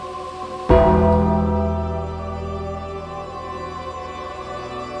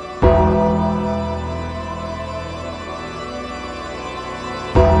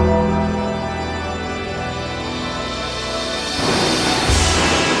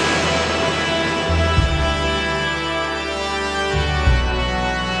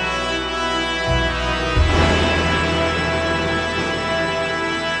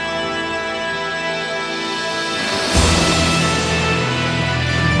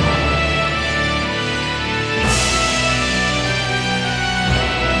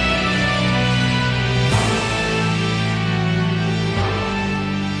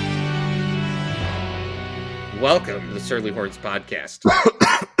welcome to the Surly Hordes podcast.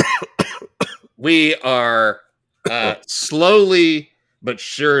 We are slowly but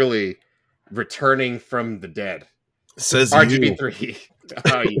surely returning from the dead. Says RGB3,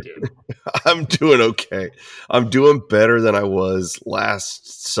 how are you doing? I'm doing okay. I'm doing better than I was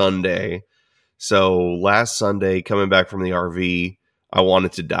last Sunday. So last Sunday, coming back from the RV, I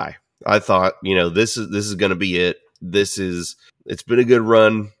wanted to die. I thought, this is going to be it. It's been a good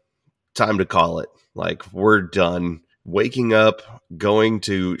run. Time to call it. Like, we're done. Waking up, going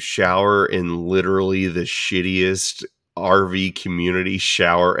to shower in literally the shittiest RV community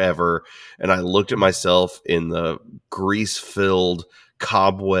shower ever. And I looked at myself in the grease-filled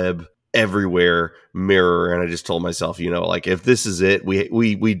cobweb everywhere mirror. And I just told myself, if this is it,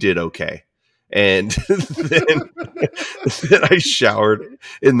 we did okay. And then I showered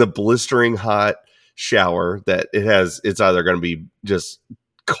in the blistering hot shower that it's either going to be just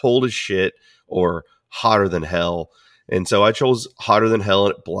cold as shit or hotter than hell. And so I chose hotter than hell,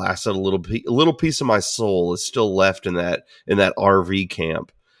 and it blasted a little piece of my soul is still left in that RV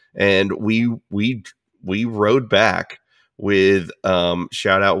camp. And we rode back with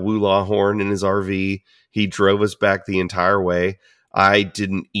shout out Woo Lawhorn in his RV. He drove us back the entire way. I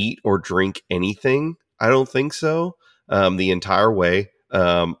didn't eat or drink anything. I don't think so. The entire way.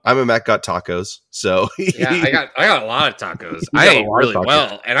 I'm a Mac got tacos, so yeah, I got a lot of tacos. I ate really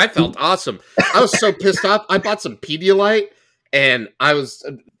well, and I felt awesome. I was so pissed off. I bought some Pedialyte, and I was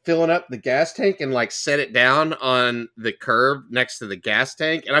filling up the gas tank and set it down on the curb next to the gas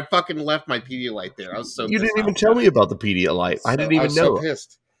tank, and I fucking left my Pedialyte there. I was so. You didn't even tell me about the Pedialyte. I didn't even know. So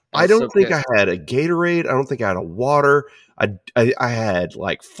pissed. I don't think I had a Gatorade. I don't think I had a water. I had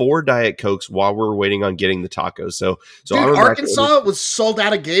 4 Diet Cokes while we were waiting on getting the tacos. So dude, Arkansas was sold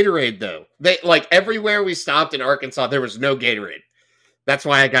out of Gatorade though. They everywhere we stopped in Arkansas, there was no Gatorade. That's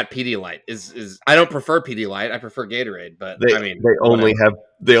why I got Pedialyte. Is I don't prefer Pedialyte. I prefer Gatorade. But they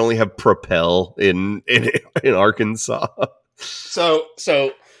only have Propel in Arkansas.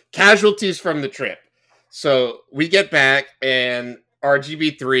 So casualties from the trip. So we get back and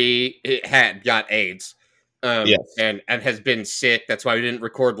RGB3 got AIDS. Yes. and has been sick. That's why we didn't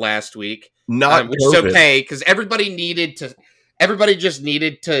record last week. Which is okay because everybody just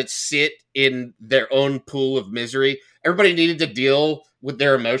needed to sit in their own pool of misery. Everybody needed to deal with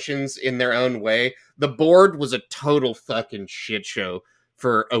their emotions in their own way. The board was a total fucking shit show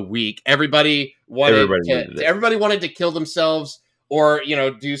for a week. Everybody wanted to kill themselves or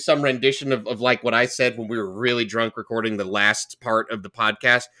do some rendition of what I said when we were really drunk recording the last part of the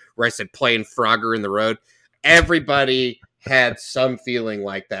podcast where I said playing Frogger in the road. Everybody had some feeling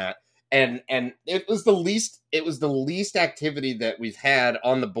like that. And it was the least activity that we've had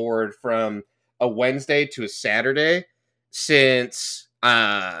on the board from a Wednesday to a Saturday since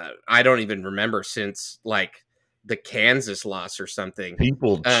I don't even remember, since the Kansas loss or something.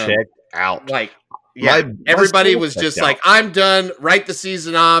 People checked out. Everybody was just I'm done. Write the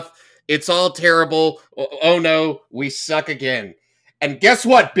season off. It's all terrible. Oh no, we suck again. And guess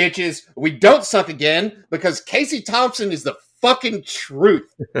what, bitches? We don't suck again because Casey Thompson is the fucking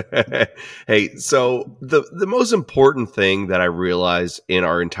truth. Hey, so the most important thing that I realized in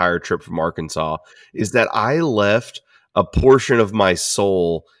our entire trip from Arkansas is that I left a portion of my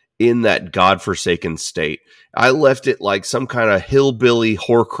soul in that godforsaken state. I left it like some kind of hillbilly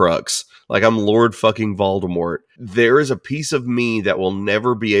Horcrux, like I'm Lord fucking Voldemort. There is a piece of me that will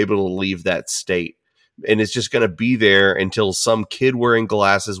never be able to leave that state. And it's just going to be there until some kid wearing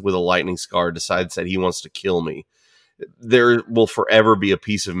glasses with a lightning scar decides that he wants to kill me. There will forever be a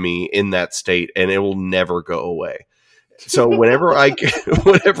piece of me in that state, and it will never go away. So whenever I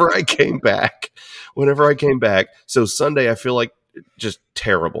came back, so Sunday I feel like just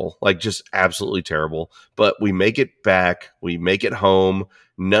terrible, just absolutely terrible. But we make it back. We make it home.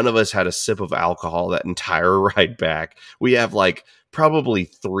 None of us had a sip of alcohol that entire ride back. We have probably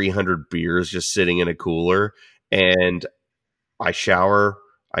 300 beers just sitting in a cooler, and I shower,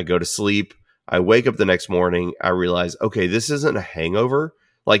 I go to sleep, I wake up the next morning, I realize, okay, this isn't a hangover.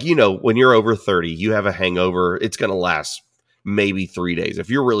 When you're over 30, you have a hangover, it's going to last maybe 3 days. If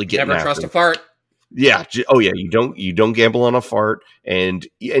you're really getting never trust a fart. Yeah. Oh yeah. You don't gamble on a fart, and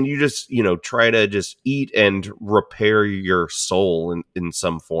you just, try to just eat and repair your soul in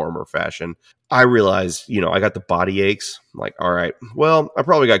some form or fashion. I realized, I got the body aches. I'm like, all right, well, I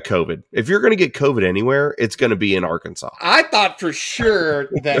probably got COVID. If you're going to get COVID anywhere, it's going to be in Arkansas. I thought for sure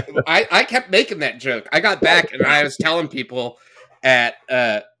that I kept making that joke. I got back and I was telling people at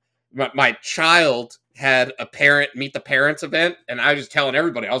my child had a meet the parents event, and I was telling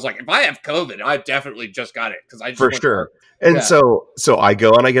everybody, I was like, if I have COVID, I definitely just got it because I just for sure. And so I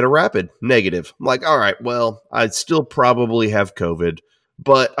go and I get a rapid negative. I'm like, all right, well, I still probably have COVID,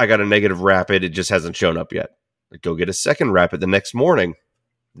 but I got a negative rapid. It just hasn't shown up yet. I go get a second rapid the next morning.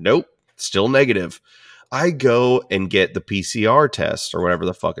 Nope, still negative. I go and get the PCR test or whatever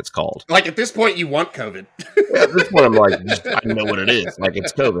the fuck it's called. Like at this point, you want COVID. At this point, I'm like, I know what it is. Like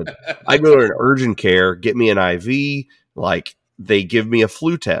it's COVID. I go to an urgent care, get me an IV. Like they give me a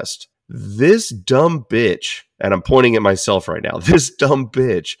flu test. This dumb bitch, and I'm pointing at myself right now. This dumb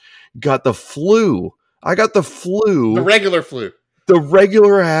bitch got the flu. I got the flu. The regular flu. The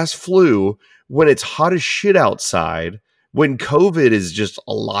regular ass flu when it's hot as shit outside, when COVID is just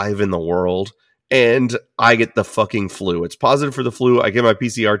alive in the world. And I get the fucking flu. It's positive for the flu. I get my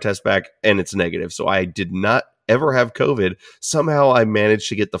PCR test back and it's negative. So I did not ever have COVID. Somehow I managed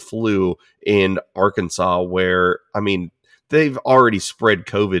to get the flu in Arkansas where, I mean, they've already spread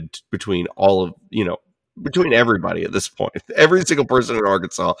COVID between between everybody at this point. Every single person in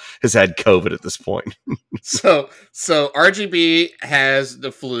Arkansas has had COVID at this point. So RGB has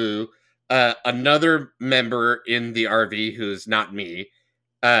the flu. Another member in the RV who's not me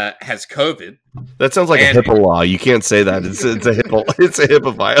has COVID. That sounds like a HIPAA law. You can't say that. It's a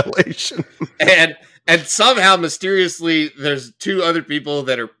HIPAA violation. And somehow mysteriously there's two other people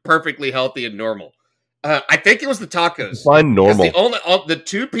that are perfectly healthy and normal. I think it was the tacos. Fine, normal. The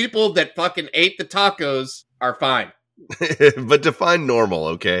two people that fucking ate the tacos are fine. But define normal,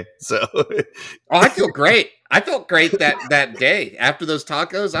 okay? So I feel great. I felt great that day. After those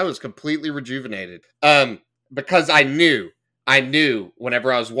tacos, I was completely rejuvenated. Because I knew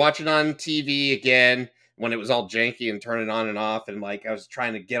whenever I was watching on TV again, when it was all janky and turning on and off, and like I was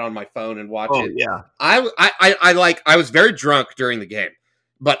trying to get on my phone and watch it. Yeah. I was very drunk during the game,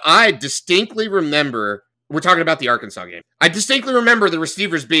 but I distinctly remember, we're talking about the Arkansas game. I distinctly remember the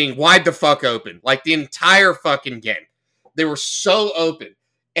receivers being wide the fuck open, like the entire fucking game. They were so open.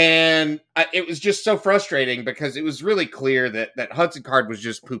 And it was just so frustrating because it was really clear that Hudson Card was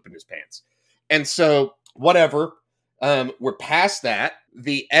just pooping his pants. And so, whatever. We're past that.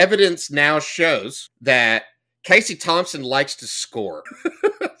 The evidence now shows that Casey Thompson likes to score.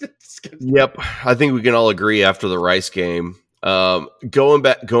 Yep. I think we can all agree after the Rice game. Going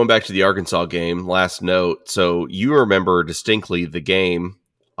back to the Arkansas game, last note. So you remember distinctly the game.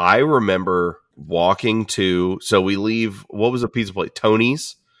 I remember walking to, so we leave, what was the pizza place?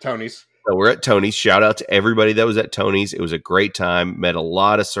 Tony's. So we're at Tony's. Shout out to everybody that was at Tony's. It was a great time. Met a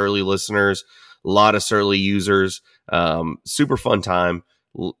lot of Surly listeners, a lot of Surly users. Super fun time.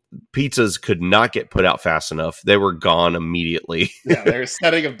 Pizzas could not get put out fast enough. They were gone immediately. Yeah, they were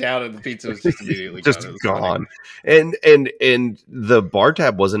setting them down and the pizza was just immediately gone. And the bar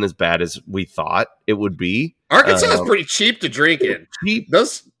tab wasn't as bad as we thought it would be. Arkansas is pretty cheap to drink in. Cheap.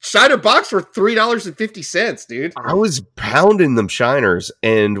 Those Shiner box were $3.50, dude. I was pounding them Shiners,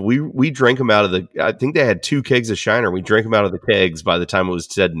 and we drank them out of the, I think they had 2 kegs of Shiner. We drank them out of the kegs by the time it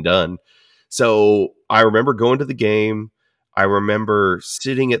was said and done. So I remember going to the game. I remember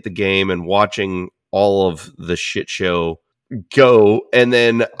sitting at the game and watching all of the shit show go. And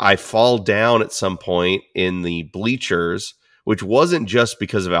then I fall down at some point in the bleachers, which wasn't just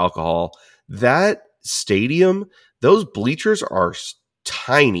because of alcohol. That stadium, those bleachers are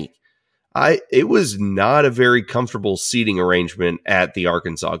tiny. It was not a very comfortable seating arrangement at the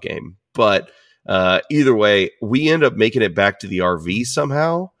Arkansas game. But either way, we end up making it back to the RV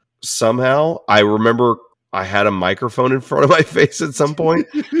somehow. I remember I had a microphone in front of my face at some point.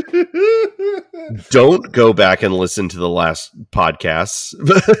 Don't go back and listen to the last podcasts.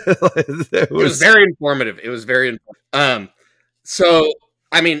 It was very informative. So,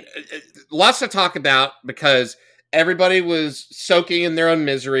 I mean, lots to talk about because everybody was soaking in their own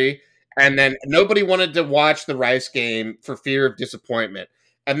misery, and then nobody wanted to watch the Rice game for fear of disappointment.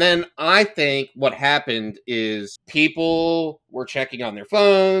 And then I think what happened is people were checking on their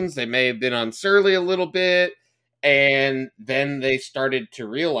phones. They may have been on Surly a little bit. And then they started to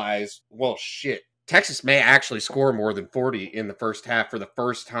realize, well, shit, Texas may actually score more than 40 in the first half for the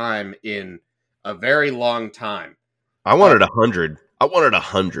first time in a very long time. I wanted 100. I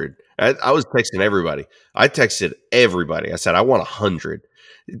was texting everybody. I texted everybody. I said, I want 100.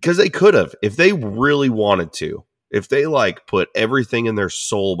 Because they could have, if they really wanted to. If they put everything in their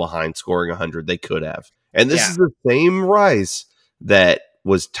soul behind scoring 100, they could have. And this is the same Rice that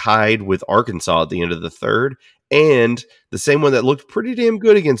was tied with Arkansas at the end of the third, and the same one that looked pretty damn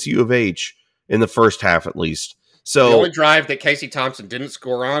good against U of H in the first half, at least. So the only drive that Casey Thompson didn't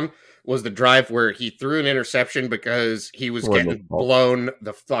score on was the drive where he threw an interception because he was getting blown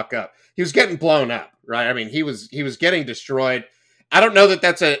the fuck up. He was getting blown up, right? I mean, he was getting destroyed. I don't know that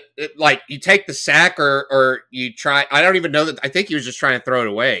that's like you take the sack or you try. I don't even know that. I think he was just trying to throw it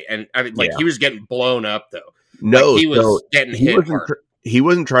away, and I mean, like he was getting blown up though. No, like, he was getting hit hard. He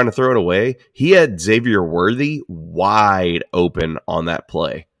wasn't trying to throw it away. He had Xavier Worthy wide open on that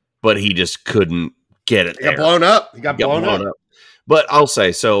play, but he just couldn't get it. He got blown up. He got blown up. But I'll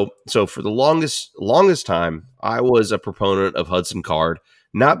say so for the longest time, I was a proponent of Hudson Card,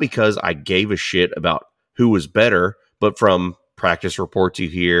 not because I gave a shit about who was better, but from practice reports you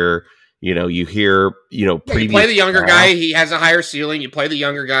hear, you hear, you play the younger guy, he has a higher ceiling. You play the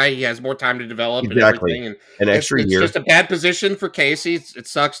younger guy, he has more time to develop exactly. And everything. And an extra year. It's just a bad position for Casey. It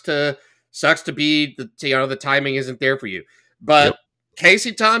sucks to be the timing isn't there for you. But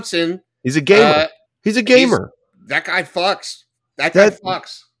Casey Thompson, he's a gamer. He's a gamer. That guy fucks. That guy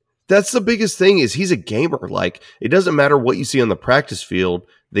fucks. That's the biggest thing is he's a gamer. Like, it doesn't matter what you see on the practice field.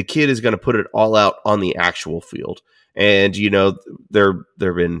 The kid is going to put it all out on the actual field. And, there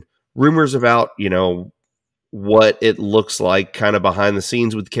have been rumors about, what it looks like kind of behind the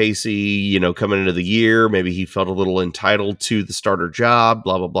scenes with Casey, coming into the year. Maybe he felt a little entitled to the starter job,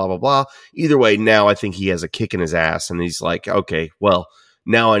 blah, blah, blah, blah, blah. Either way, now I think he has a kick in his ass and he's like, okay, well,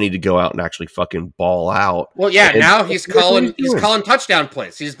 now I need to go out and actually fucking ball out. Well, yeah, now he's calling touchdown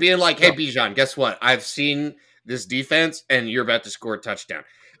plays. He's being like, hey, Bijan, guess what? I've seen this defense and you're about to score a touchdown.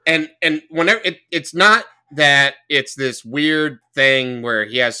 And whenever it's not that it's this weird thing where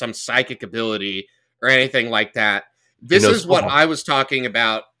he has some psychic ability or anything like that. This is what I was talking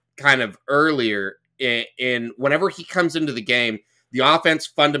about kind of earlier in whenever he comes into the game, the offense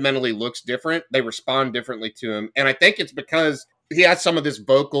fundamentally looks different. They respond differently to him. And I think it's because he has some of this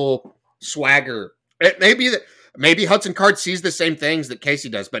vocal swagger. Maybe Hudson Card sees the same things that Casey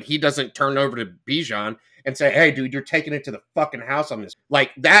does, but he doesn't turn over to Bijan and say, hey, dude, you're taking it to the fucking house on this.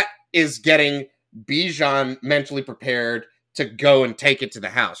 Like, that is getting Bijan mentally prepared to go and take it to the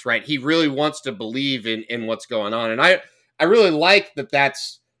house, right? He really wants to believe in what's going on. And I really like that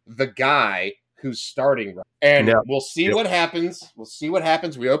that's the guy who's starting. Right? And we'll see what happens. We'll see what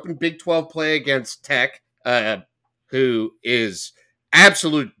happens. We open Big 12 play against Tech, who is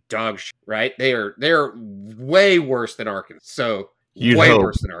absolute dog shit, right? They're way worse than Arkansas. So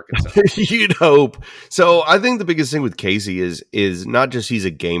worse than Arkansas. You'd hope. So I think the biggest thing with Casey is not just he's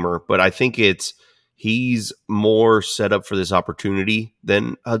a gamer, but I think he's more set up for this opportunity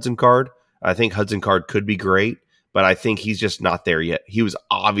than Hudson Card. I think Hudson Card could be great, but I think he's just not there yet. He was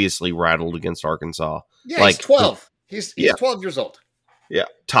obviously rattled against Arkansas. Yeah, he's 12. He's 12 years old. Yeah,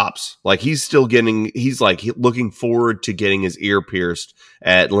 tops. Like, he's looking forward to getting his ear pierced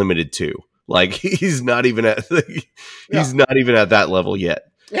at Limited 2. Like, he's not even at that level yet.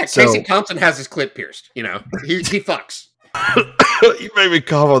 Yeah, Casey Thompson has his clit pierced. He fucks. You made me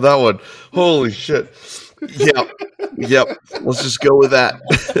cough on that one. Holy shit. Yep. Let's just go with that.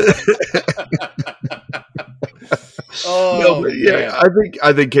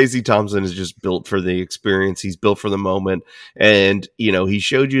 I think Casey Thompson is just built for the experience. He's built for the moment. And, he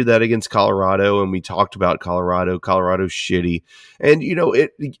showed you that against Colorado, and we talked about Colorado. Colorado's shitty. And,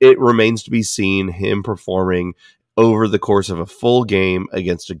 it remains to be seen him performing over the course of a full game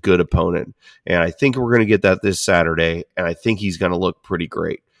against a good opponent. And I think we're going to get that this Saturday, and I think he's going to look pretty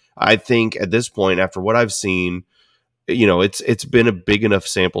great. I think at this point, after what I've seen, it's been a big enough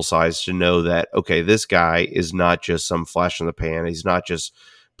sample size to know that, okay, this guy is not just some flash in the pan. He's not just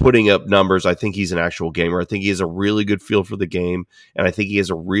putting up numbers. I think he's an actual gamer. I think he has a really good feel for the game, and I think he has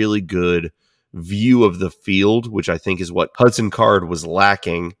a really good view of the field, which I think is what Hudson Card was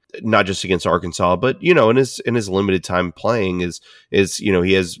lacking, not just against Arkansas, but in his limited time playing is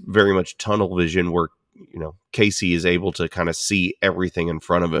he has very much tunnel vision where Casey is able to kind of see everything in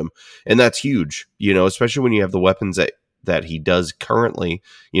front of him, and that's huge, especially when you have the weapons that he does currently.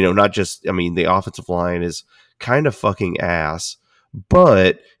 Not just, the offensive line is kind of fucking ass,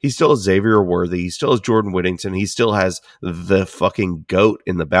 but he still has Xavier Worthy, he still has Jordan Whittington, he still has the fucking GOAT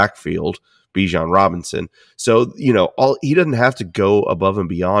in the backfield, Bijan Robinson. So, he doesn't have to go above and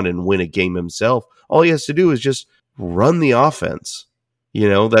beyond and win a game himself. All he has to do is just run the offense.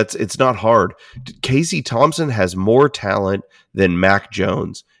 It's not hard. Casey Thompson has more talent than Mac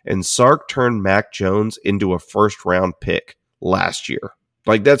Jones, and Sark turned Mac Jones into a first-round pick last year.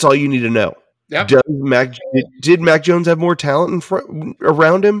 Like, that's all you need to know. Yep. Did Mac Jones have more talent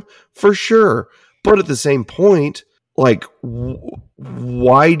around him? For sure. But at the same point, like,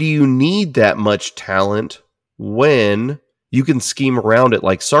 why do you need that much talent when you can scheme around it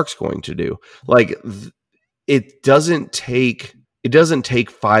like Sark's going to do? Like, it doesn't take it doesn't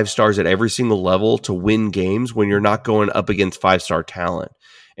take 5 stars at every single level to win games when you're not going up against 5-star talent.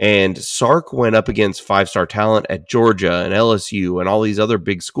 And Sark went up against 5-star talent at Georgia and LSU and all these other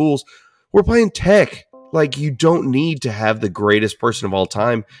big schools. We're playing Tech. Like, you don't need to have the greatest person of all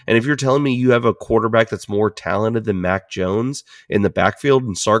time. And if you're telling me you have a quarterback that's more talented than Mac Jones in the backfield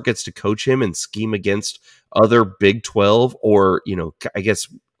and Sark gets to coach him and scheme against other Big 12 or, I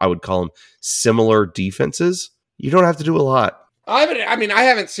guess I would call them similar defenses, you don't have to do a lot. I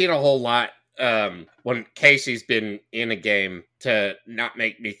haven't seen a whole lot when Casey's been in a game to not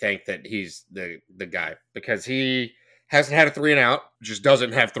make me think that he's the guy, because he hasn't had a 3-and-out, just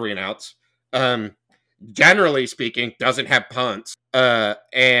doesn't have 3-and-outs. Generally speaking, doesn't have punts,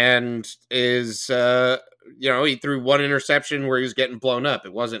 and is, he threw one interception where he was getting blown up.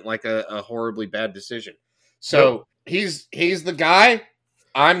 It wasn't like a horribly bad decision. So he's the guy.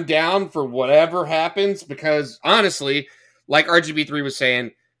 I'm down for whatever happens, because honestly, like RGB3 was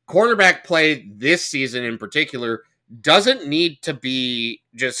saying, cornerback play this season in particular doesn't need to be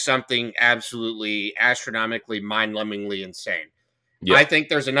just something absolutely astronomically, mind-numbingly insane. Yep. I think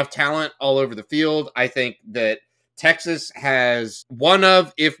there's enough talent all over the field. I think that Texas has one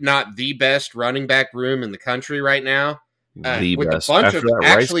of, if not the best, running back room in the country right now. With best. A bunch After of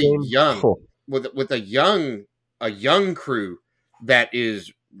actually young, with a young crew that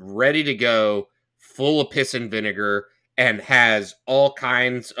is ready to go, full of piss and vinegar, and has all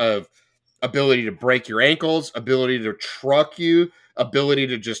kinds of ability to break your ankles, ability to truck you, ability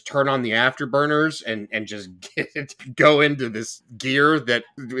to just turn on the afterburners and just go into this gear that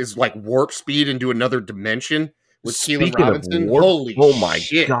is like warp speed into another dimension with Keelan Robinson. Holy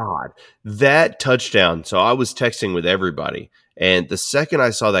shit. God. That touchdown. So I was texting with everybody, and the second I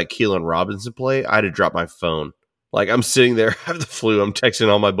saw that Keelan Robinson play, I had to drop my phone. Like, I'm sitting there, I have the flu, I'm texting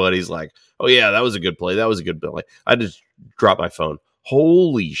all my buddies like, oh yeah, that was a good play. That was a good play. I just dropped my phone.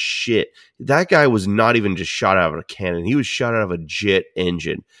 Holy shit. That guy was not even just shot out of a cannon. He was shot out of a jet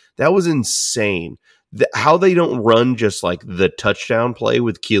engine. That was insane. How they don't run just like the touchdown play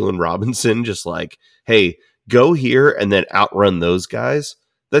with Keelan Robinson, just like, hey, go here and then outrun those guys.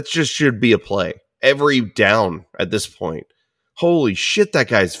 That just should be a play every down at this point. Holy shit, that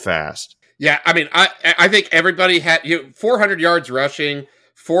guy's fast. Yeah, I mean, I think everybody had 400 yards rushing,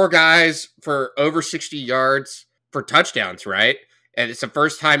 4 guys for over 60 yards for touchdowns, right? And it's the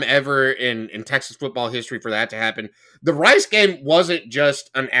first time ever in Texas football history for that to happen. The Rice game wasn't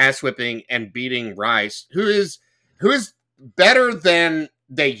just an ass whipping and beating Rice, who is better than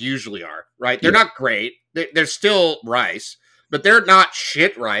they usually are, right? They're not great. They're still Rice, but they're not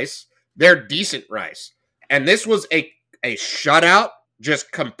shit Rice. They're decent Rice. And this was a shutout,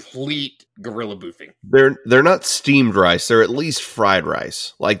 just complete guerrilla boofing. They're not steamed rice. They're at least fried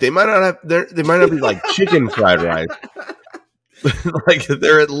rice. Like, they might not be like chicken fried rice. Like,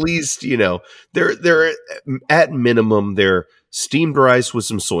 they're at least, they're at minimum, they're steamed rice with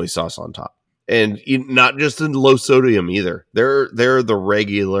some soy sauce on top, and not just in low sodium either. They're the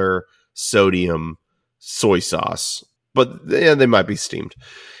regular sodium soy sauce, but they might be steamed.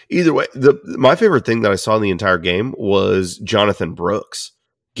 Either way, my favorite thing that I saw in the entire game was Jonathan Brooks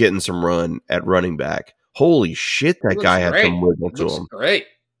getting some run at running back. Holy shit, that guy had some wiggle to him. Great.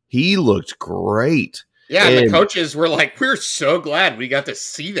 He looked great. Yeah, and the coaches were like, we're so glad we got to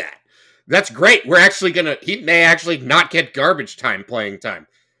see that. That's great. We're actually he may actually not get garbage time playing time.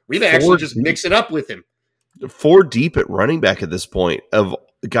 We may actually just mix it up with him. 4 deep at running back at this point, of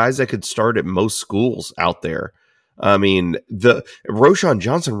guys that could start at most schools out there. I mean, the Roschon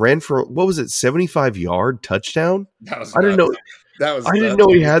Johnson ran for, 75-yard touchdown? I didn't know. I didn't know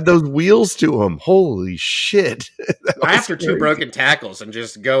he had those wheels to him. Holy shit. After crazy. 2 broken tackles and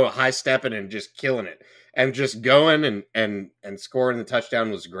just go high stepping and just killing it. And just going and scoring the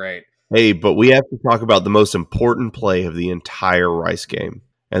touchdown was great. Hey, but we have to talk about the most important play of the entire Rice game.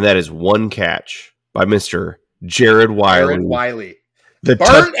 And that is one catch by Mr. Jared Wiley. The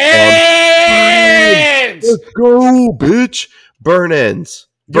Burn ends! Let's go, bitch. Burn ends.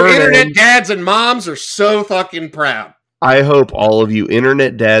 Your internet dads and moms are so fucking proud. I hope all of you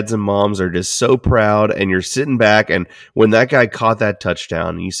internet dads and moms are just so proud, and you're sitting back, and when that guy caught that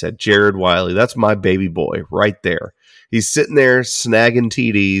touchdown, and you said, Jared Wiley, that's my baby boy right there. He's sitting there snagging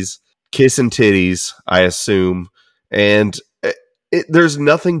TDs, kissing titties, I assume, and there's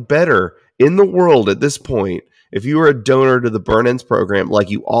nothing better in the world at this point. If you are a donor to the Burn Ends program,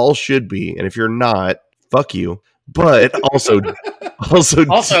 like you all should be, and if you're not, fuck you. But also, it's just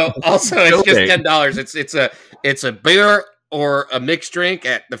 $10. It's a beer or a mixed drink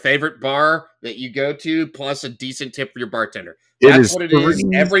at the favorite bar that you go to, plus a decent tip for your bartender. That's what it is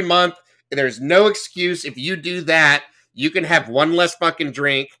every month. There's no excuse if you do that you can have one less fucking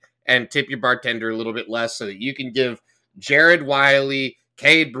drink and tip your bartender a little bit less so that you can give Jared Wiley,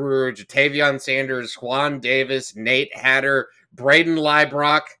 Cade Brewer, Jatavion Sanders, Juan Davis, Nate Hatter, Braden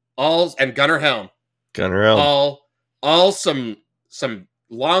Liebrock, and Gunnar Helm. All some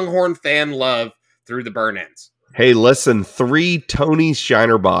Longhorn fan love through the burn ends. Hey, less than 3 Tony's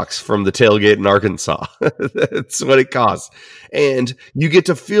Shiner box from the tailgate in Arkansas. That's what it costs. And you get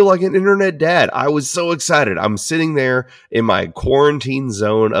to feel like an internet dad. I was so excited. I'm sitting there in my quarantine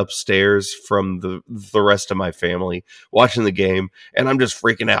zone upstairs from the rest of my family watching the game, and I'm just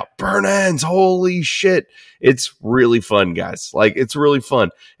freaking out. Burn ends. Holy shit. It's really fun, guys. Like, it's really fun.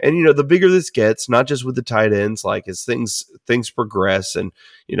 And, you know, the bigger this gets, not just with the tight ends, like as things progress and,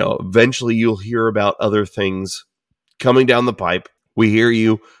 you know, eventually you'll hear about other things coming down the pipe. We hear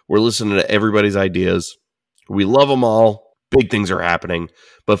you. We're listening to everybody's ideas. We love them all. Big things are happening.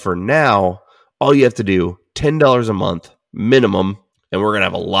 But for now, all you have to do, $10 a month minimum, and we're going to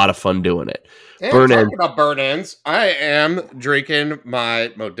have a lot of fun doing it. And talking about burn ends, I am drinking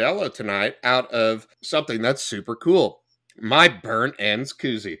my Modelo tonight out of something that's super cool. My burn ends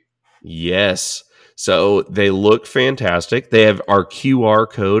koozie. Yes. So they look fantastic. They have our QR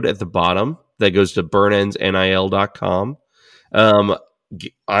code at the bottom that goes to burnendsnil.com. I'm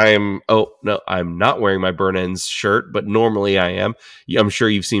not wearing my Burn Ends shirt, but normally I am. I'm sure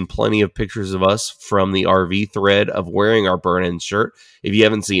you've seen plenty of pictures of us from the RV thread of wearing our Burn Ends shirt. If you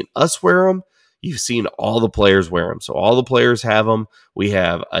haven't seen us wear them, you've seen all the players wear them. So all the players have them. We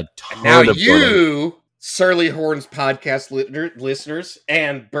have a ton now of you, Surly Horns podcast listeners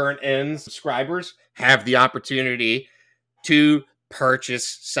and Burn Ends subscribers have the opportunity to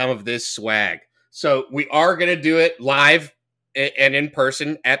purchase some of this swag. So we are going to do it live and in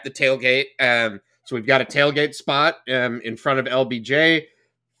person at the tailgate. So we've got a tailgate spot in front of LBJ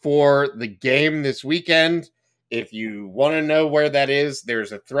for the game this weekend. If you want to know where that is,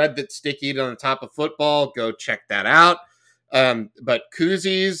 there's a thread that's sticky on the top of football. Go check that out. But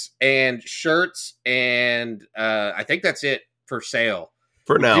koozies and shirts and I think that's it for sale.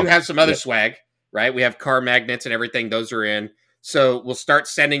 For now. We do have some other swag, right? We have car magnets and everything. Those are in. So we'll start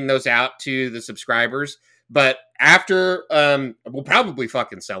sending those out to the subscribers. But after, we'll probably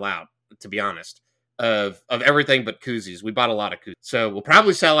fucking sell out, to be honest, of everything but koozies. We bought a lot of koozies. So we'll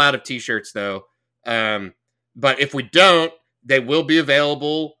probably sell out of t-shirts, though. But if we don't, they will be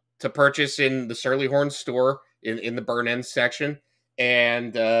available to purchase in the Surly Horns store in the Burn Ends section.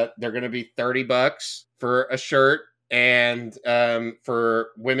 And they're going to be $30 for a shirt. And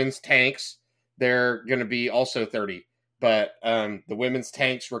for women's tanks, they're going to be also $30. But the women's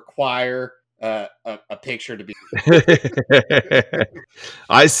tanks require a picture to be.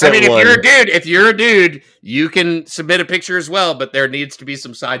 If you're a dude, you can submit a picture as well, but there needs to be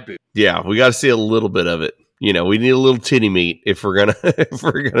some side boob. Yeah, we got to see a little bit of it. You know, we need a little titty meat if we're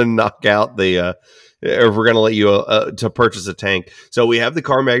gonna knock out the. If we're gonna let you to purchase a tank. So we have the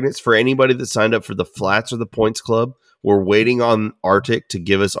car magnets for anybody that signed up for the Flats or the Points Club. We're waiting on Arctic to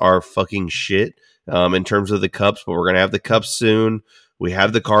give us our fucking shit in terms of the cups, but we're gonna have the cups soon. We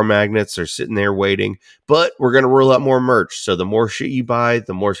have the car magnets. They're sitting there waiting, but we're going to roll out more merch. So the more shit you buy,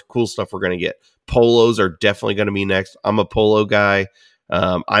 the more cool stuff we're going to get. Polos are definitely going to be next. I'm a polo guy.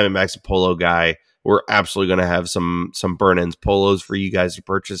 I'm a Max Polo guy. We're absolutely going to have some Burn Ends polos for you guys to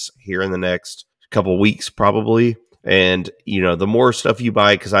purchase here in the next couple weeks, probably. And, you know, the more stuff you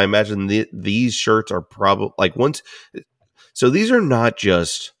buy, because I imagine these shirts are probably like so these are not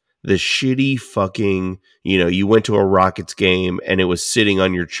just the shitty fucking, you know, you went to a Rockets game and it was sitting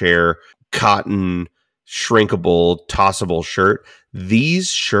on your chair, cotton, shrinkable, tossable shirt.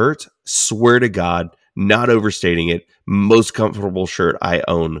 These shirts, swear to God, not overstating it, most comfortable shirt I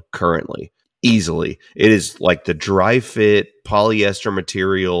own currently. Easily. It is like the dry fit polyester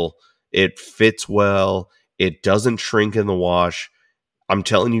material. It fits well. It doesn't shrink in the wash. I'm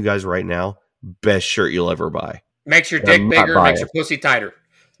telling you guys right now, best shirt you'll ever buy. Makes your dick bigger, makes your pussy tighter.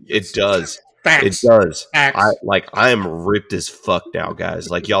 It does. Facts. It does. Facts. I am ripped as fuck now, guys.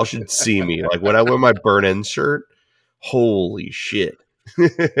 Like, y'all should see me. Like, when I wear my Burn Ends shirt, holy shit.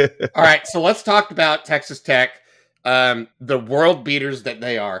 All right, so let's talk about Texas Tech, the world beaters that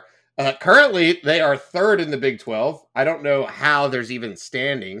they are. Currently, they are third in the Big 12. I don't know how there's even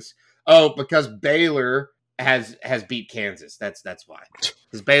standings. Oh, because Baylor has beat Kansas. That's why.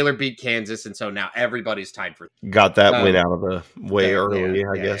 Because Baylor beat Kansas, and so now everybody's tied for. Got that win out of the way early,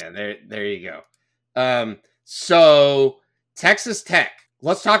 I guess. Yeah, there you go. So Texas Tech.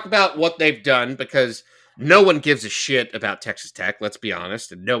 Let's talk about what they've done, because no one gives a shit about Texas Tech. Let's be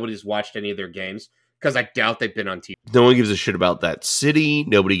honest, and nobody's watched any of their games. because I doubt they've been on TV. No one gives a shit about that city.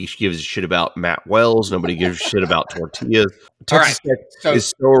 Nobody gives a shit about Matt Wells. Nobody gives a shit about tortillas. Texas Tech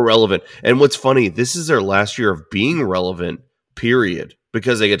is so irrelevant. And what's funny, this is their last year of being relevant, period,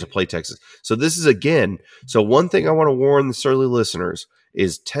 because they get to play Texas. So this is, again, so one thing I want to warn the Surly listeners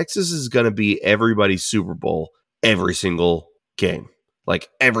is Texas is going to be everybody's Super Bowl every single game. Like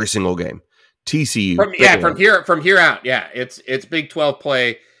every single game. TCU. From here out. Yeah, it's Big 12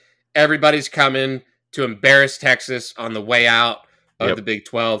 play. Everybody's coming to embarrass Texas on the way out of the Big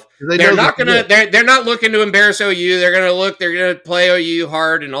 12. They're not looking to embarrass OU. They're gonna play OU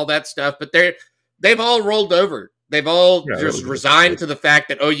hard and all that stuff, but they've all rolled over. They've all just resigned to the fact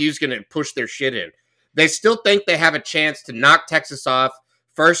that OU's gonna push their shit in. They still think they have a chance to knock Texas off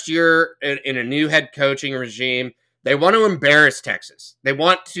first year in a new head coaching regime. They want to embarrass Texas. They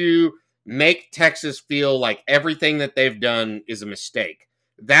want to make Texas feel like everything that they've done is a mistake.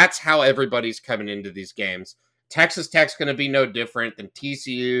 That's how everybody's coming into these games. Texas Tech's going to be no different than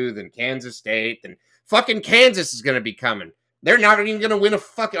TCU, than Kansas State, than fucking Kansas is going to be coming. They're not even going to win a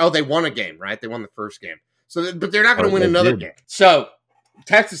fucking... Oh, they won a game, right? They won the first game. But they're not going to win another game. So,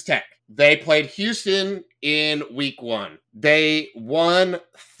 Texas Tech, they played Houston in week 1. They won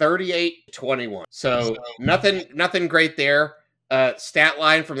 38-21. So, nothing great there. Stat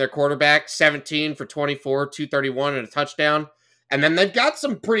line from their quarterback, 17 for 24, 231 and a touchdown. And then they've got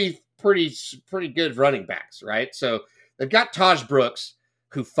some pretty good running backs, right? So they've got Taj Brooks,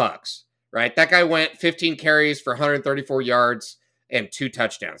 who fucks, right? That guy went 15 carries for 134 yards and 2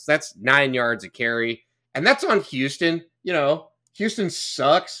 touchdowns. That's 9 yards a carry. And that's on Houston. You know, Houston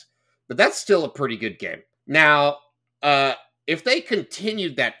sucks, but that's still a pretty good game. Now, if they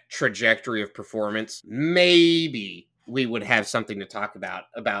continued that trajectory of performance, maybe we would have something to talk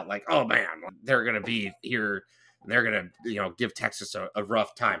about like, oh man, they're going to be here. They're going to, give Texas a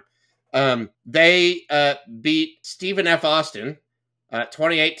rough time. They beat Stephen F. Austin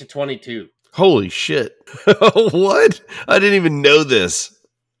 28-22. Holy shit. What? I didn't even know this.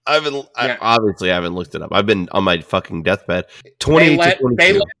 I obviously haven't looked it up. I've been on my fucking deathbed. 28-22.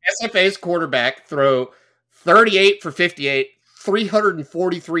 They let SFA's quarterback throw 38 for 58,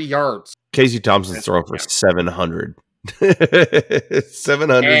 343 yards. Casey Thompson's throwing for 700.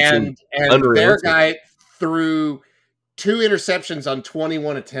 700. And their guy threw 2 interceptions on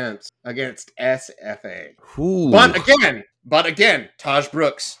 21 attempts against SFA. Ooh. But again, Taj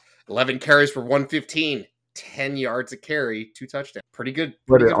Brooks, 11 carries for 115, 10 yards a carry, 2 touchdowns. Pretty good.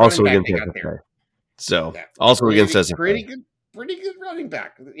 But also against SFA. So also against SFA. Pretty good running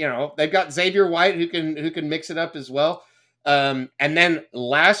back. They've got Xavier White who can mix it up as well. And then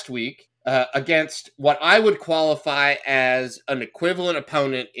last week, against what I would qualify as an equivalent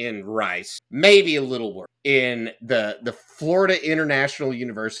opponent in Rice, maybe a little worse, in the Florida International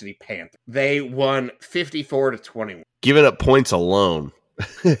University Panthers. They won 54-21. Giving up points alone.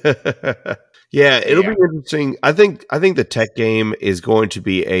 It'll be interesting. I think the Tech game is going to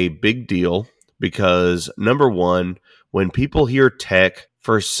be a big deal because, number one, when people hear Tech,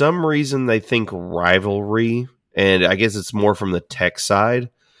 for some reason they think rivalry, and I guess it's more from the Tech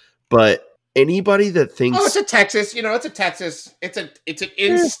side. But anybody that thinks, it's a Texas, it's a Texas, it's an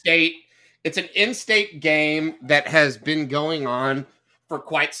in-state game that has been going on for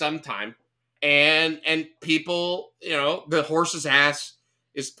quite some time, and people, the horse's ass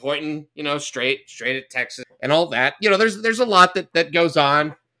is pointing, straight at Texas and all that. There's a lot that goes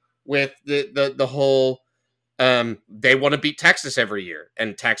on with the whole. They want to beat Texas every year,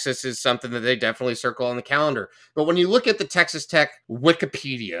 and Texas is something that they definitely circle on the calendar. But when you look at the Texas Tech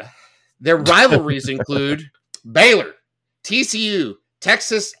Wikipedia, their rivalries include Baylor, TCU,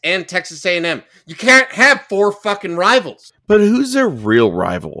 Texas, and Texas A&M. You can't have 4 fucking rivals. But who's their real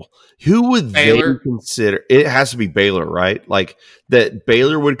rival? Who would Baylor. They consider? It has to be Baylor, right? Like that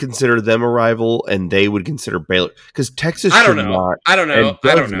Baylor would consider them a rival, and they would consider Baylor because Texas. I don't know.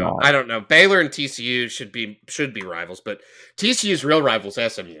 Baylor and TCU should be rivals, but TCU's real rivals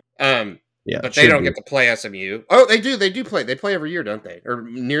SMU. But they don't get to play SMU. Oh, they do. They do play. They play every year, don't they? Or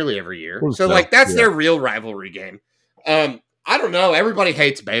nearly every year. So that's their real rivalry game. I don't know. Everybody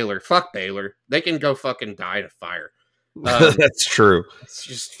hates Baylor. Fuck Baylor. They can go fucking die in a fire. That's true. It's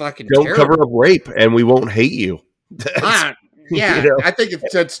just fucking don't terrible. Cover up rape and we won't hate you. I think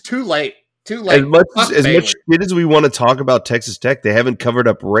it's too late. Too late. As much shit as we want to talk about Texas Tech, they haven't covered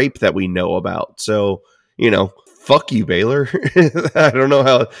up rape that we know about. So, fuck you, Baylor. I don't know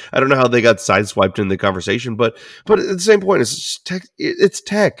how they got sideswiped in the conversation, but at the same point, it's just Tech. It's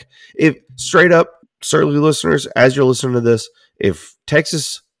Tech. If straight up, Surly listeners, as you're listening to this, if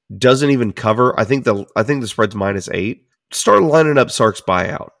Texas doesn't even cover, I think the spread's -8. Start lining up Sark's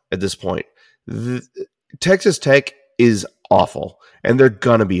buyout at this point. Texas Tech is awful, and they're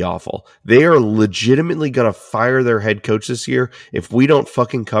gonna be awful. They are legitimately gonna fire their head coach this year. If we don't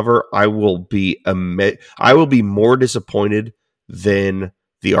fucking cover, I will be more disappointed than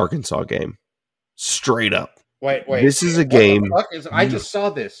the Arkansas game. Straight up. Wait. This is a game. I just saw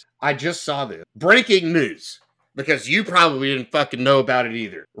this. Breaking news. Because you probably didn't fucking know about it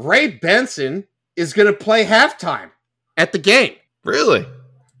either. Ray Benson is going to play halftime at the game. Really?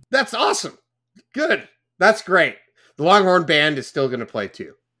 That's awesome. Good. That's great. The Longhorn Band is still going to play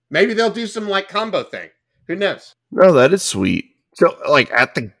too. Maybe they'll do some like combo thing. Who knows? No, that is sweet. So like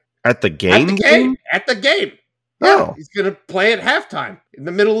at the game? At the game. Oh. Yeah, he's going to play at halftime in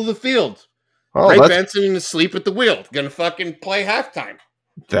the middle of the field. Oh, Ray Benson asleep at the wheel. Going to fucking play halftime.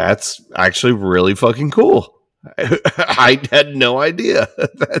 That's actually really fucking cool. I had no idea.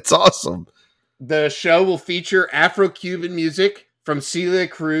 That's awesome. The show will feature Afro-Cuban music from Celia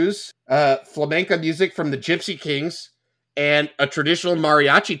Cruz, flamenco music from the Gypsy Kings, and a traditional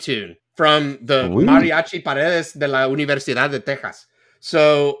mariachi tune from the Mariachi Paredes de la Universidad de Texas.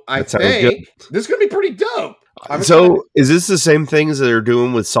 So I think this is going to be pretty dope. So is this the same thing as they're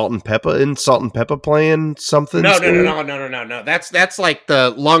doing with Salt and Peppa? And Salt and Peppa playing something? No. That's like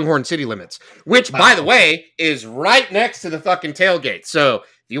the Longhorn City Limits, which, by the way, is right next to the fucking tailgate. So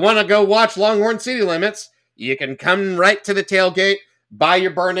if you want to go watch Longhorn City Limits, you can come right to the tailgate, buy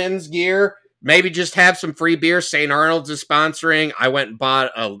your Burn-Ins gear, maybe just have some free beer. St. Arnold's is sponsoring. I went and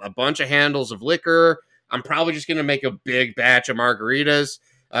bought a bunch of handles of liquor. I'm probably just going to make a big batch of margaritas.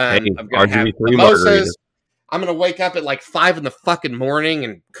 I'm going to have mimosas. I'm going to wake up at like 5 in the fucking morning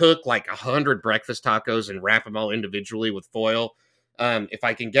and cook like 100 breakfast tacos and wrap them all individually with foil. If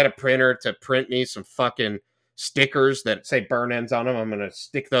I can get a printer to print me some fucking stickers that say Burn-Ins on them, I'm going to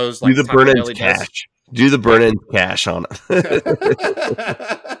stick those. Like do the Burn-Ins cash. Do the Burn-Ins cash on it.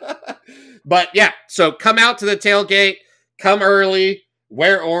 But yeah, so come out to the tailgate, come early,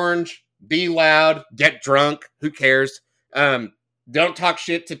 wear orange, be loud, get drunk. Who cares? Don't talk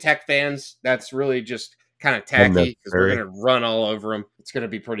shit to Tech fans. That's really just kind of tacky because we're going to run all over them. It's going to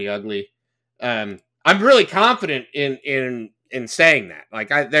be pretty ugly. I'm really confident in saying that. Like,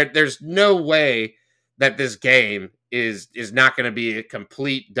 there's no way that this game is not going to be a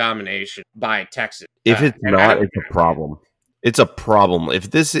complete domination by Texas. If it's not, it's a problem. It's a problem. If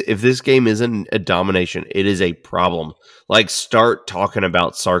this game isn't a domination, it is a problem. Like, start talking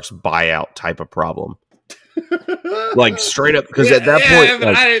about Sark's buyout type of problem. Like straight up, because at that point,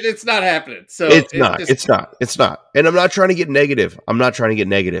 like, it's not happening. So it's not. And I'm not trying to get negative.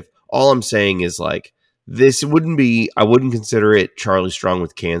 All I'm saying is like this wouldn't be. I wouldn't consider it Charlie Strong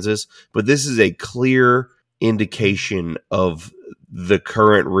with Kansas, but this is a clear indication of the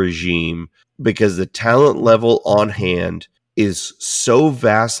current regime because the talent level on hand is so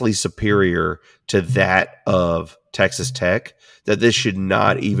vastly superior to that of Texas Tech that this should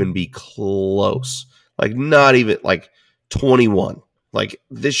not even be close. Like not even like 21. Like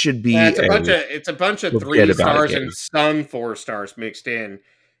this should be it's a bunch of 3 stars and some 4 stars mixed in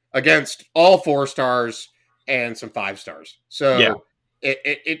against all 4 stars and some 5 stars. So yeah.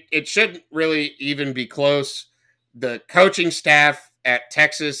 It shouldn't really even be close. The coaching staff at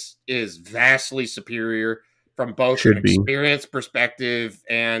Texas is vastly superior from both an experience perspective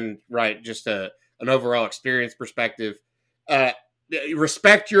and just an overall experience perspective.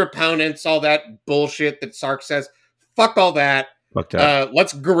 Respect your opponents, all that bullshit that Sark says. Fuck all that.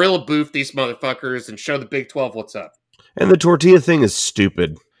 Let's gorilla boof these motherfuckers and show the Big 12 what's up. And the tortilla thing is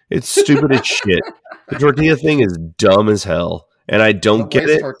stupid. It's stupid as shit. The tortilla thing is dumb as hell. And I don't get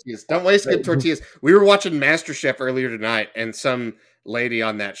it. Tortillas. Don't waste good tortillas. We were watching MasterChef earlier tonight, and some lady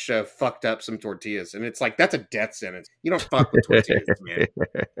on that show fucked up some tortillas. And it's like, that's a death sentence. You don't fuck with tortillas, man.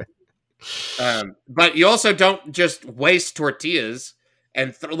 But you also don't just waste tortillas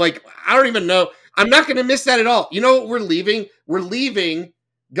and I don't even know. I'm not going to miss that at all. You know what we're leaving? We're leaving,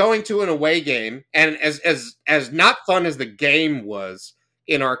 going to an away game, and as not fun as the game was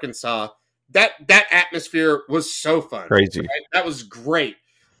in Arkansas, that atmosphere was so fun. Crazy. Right? That was great.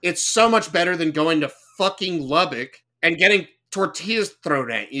 It's so much better than going to fucking Lubbock and getting tortillas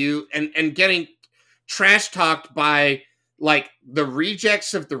thrown at you and getting trash talked by like the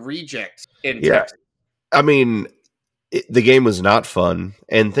rejects of the rejects in Texas. I mean, the game was not fun,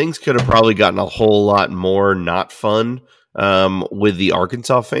 and things could have probably gotten a whole lot more not fun with the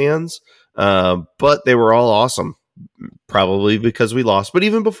Arkansas fans, but they were all awesome, probably because we lost. But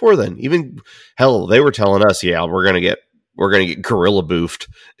even before then, they were telling us, yeah, we're gonna get gorilla boofed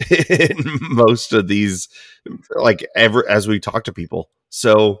in most of these, as we talk to people.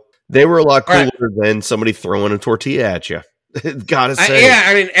 So they were a lot cooler than somebody throwing a tortilla at you. Gotta say.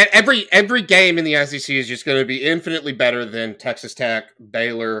 I mean, every game in the SEC is just going to be infinitely better than Texas Tech,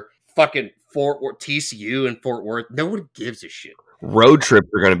 Baylor, fucking Fort Worth, TCU, and Fort Worth. No one gives a shit. Road trips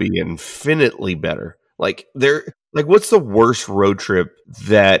are going to be infinitely better. Like what's the worst road trip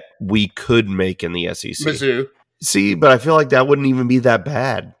that we could make in the SEC? Mizzou. See, but I feel like that wouldn't even be that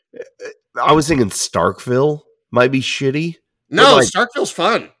bad. I was thinking Starkville might be shitty. No, Starkville's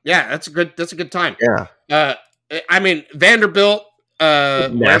fun. Yeah, that's a good time. Yeah. I mean, Vanderbilt,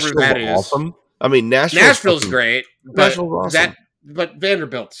 wherever that is. Awesome. I mean, Nashville's great, but Nashville's awesome. But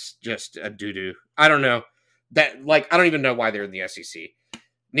Vanderbilt's just a doo-doo. I don't know. I don't even know why they're in the SEC.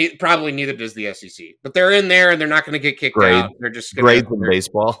 Probably neither does the SEC. But they're in there and they're not going to get kicked out. They're just great in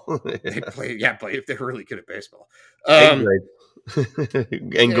baseball. They play, they're really good at baseball. And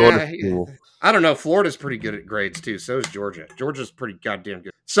going to school. I don't know. Florida's pretty good at grades too. So is Georgia. Georgia's pretty goddamn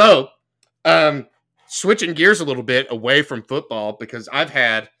good. So, switching gears a little bit away from football, because I've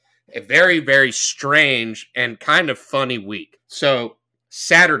had a very, very strange and kind of funny week. So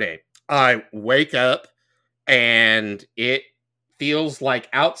Saturday, I wake up and it feels like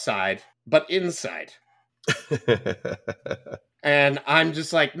outside, but inside. And I'm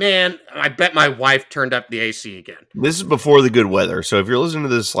just like, man, I bet my wife turned up the AC again. This is before the good weather. So if you're listening to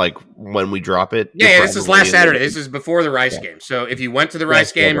this, like when we drop it. Yeah, this is last Saturday. This is before the Rice game. So if you went to the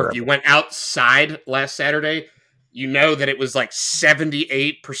Rice game or if you went outside last Saturday, you know that it was like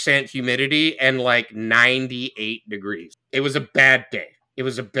 78% humidity and like 98 degrees. It was a bad day.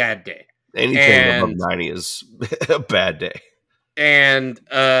 Anything above 90 is a bad day. And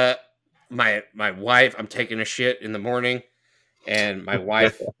my wife, I'm taking a shit in the morning. And my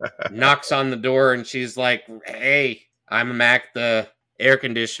wife knocks on the door and she's like, hey, I'm Mac. The air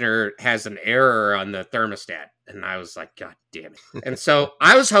conditioner has an error on the thermostat. And I was like, God damn it. And so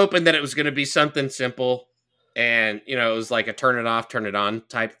I was hoping that it was going to be something simple. And, it was like a turn it off, turn it on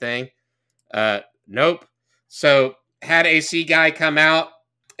type thing. Nope. So had AC guy come out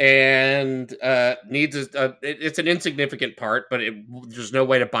and needs it's an insignificant part, but there's no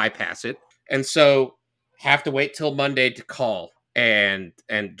way to bypass it. And so have to wait till Monday to call and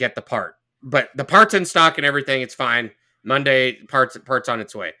get the part. But the part's in stock and everything. It's fine. Monday, parts on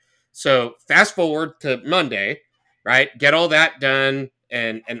its way. So fast forward to Monday, right? Get all that done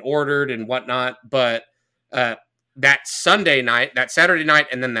and ordered and whatnot. But that Saturday night,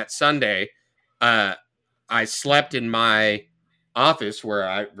 and then that Sunday, I slept in my office where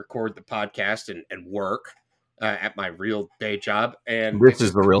I record the podcast and work. At my real day job, and this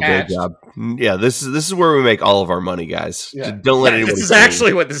is the real day job. Yeah, this is where we make all of our money, guys. Yeah. Don't let anybody. This is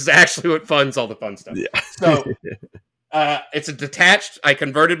actually what funds all the fun stuff. Yeah. So, it's a detached. I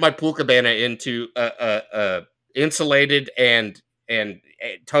converted my pool cabana into a insulated and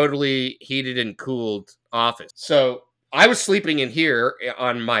totally heated and cooled office. So I was sleeping in here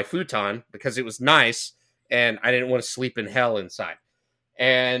on my futon because it was nice, and I didn't want to sleep in hell inside.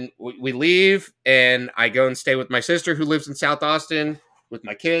 And we leave, and I go and stay with my sister who lives in South Austin with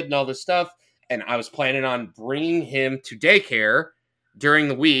my kid and all this stuff. And I was planning on bringing him to daycare during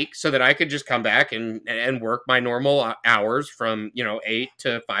the week so that I could just come back and work my normal hours from, 8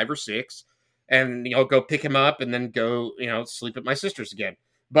 to 5 or 6 and, go pick him up and then go, sleep at my sister's again.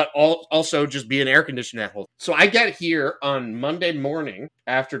 But also just be in air conditioning that whole. So I get here on Monday morning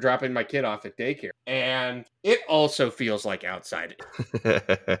after dropping my kid off at daycare, and it also feels like outside.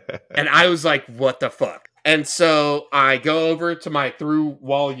 And I was like, what the fuck? And so I go over to my through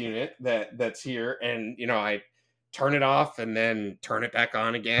wall unit that's here, and I turn it off and then turn it back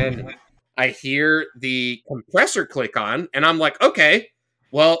on again. I hear the compressor click on, and I'm like, okay,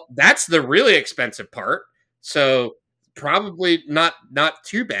 well, that's the really expensive part. So probably not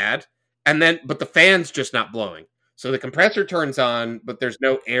too bad. And then, but the fan's just not blowing. So the compressor turns on, but there's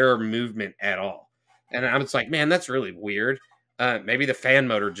no air movement at all. And I was like, man, that's really weird. Maybe the fan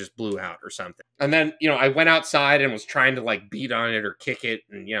motor just blew out or something. And then, I went outside and was trying to like beat on it or kick it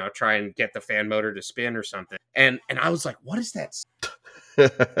and, try and get the fan motor to spin or something. And I was like, what is that?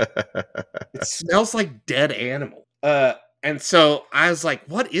 It smells like dead animal. And so I was like,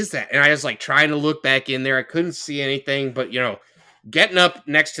 what is that? And I was like trying to look back in there. I couldn't see anything, but getting up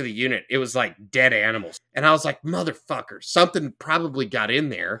next to the unit, it was like dead animals. And I was like, motherfucker, something probably got in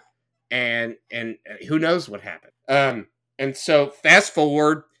there and who knows what happened. And so fast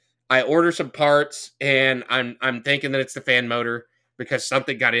forward, I order some parts and I'm thinking that it's the fan motor because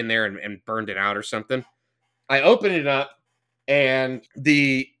something got in there and burned it out or something. I open it up. And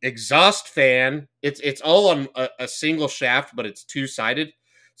the exhaust fan, it's all on a single shaft, but it's two-sided.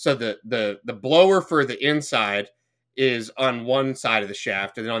 So the blower for the inside is on one side of the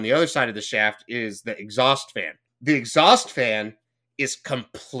shaft, and then on the other side of the shaft is the exhaust fan. The exhaust fan is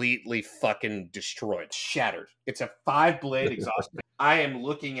completely fucking destroyed, shattered. It's a 5-blade exhaust fan. I am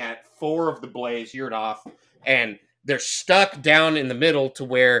looking at 4 of the blades sheared off, and they're stuck down in the middle to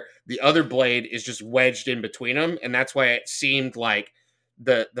where the other blade is just wedged in between them, and that's why it seemed like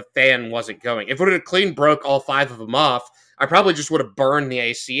the fan wasn't going. If it would have clean broke all 5 of them off, I probably just would have burned the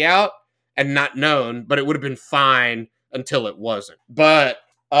AC out and not known, but it would have been fine until it wasn't. But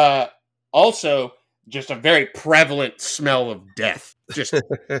also, just a very prevalent smell of death. Just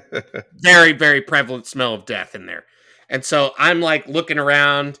very, very prevalent smell of death in there. And so I'm like looking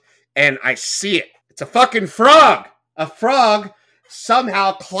around and I see it. It's a fucking frog. A frog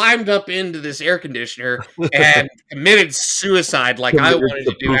somehow climbed up into this air conditioner and committed suicide like I wanted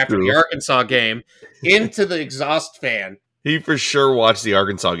to do after the Arkansas game into the exhaust fan. He for sure watched the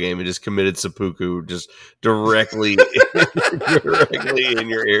Arkansas game and just committed seppuku just directly in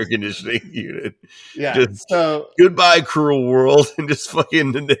your air conditioning unit. Yeah. Just, so goodbye, cruel world, and just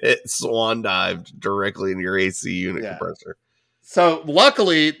fucking swan dived directly into your AC unit compressor. So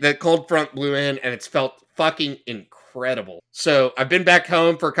luckily the cold front blew in and it's felt fucking incredible. So I've been back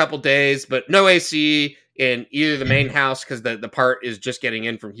home for a couple days, but no AC in either the main house because the part is just getting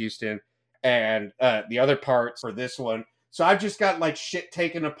in from Houston, and the other parts for this one. So I've just got like shit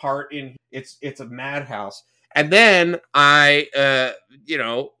taken apart in it's a madhouse. And then I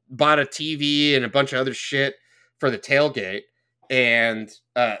bought a TV and a bunch of other shit for the tailgate. And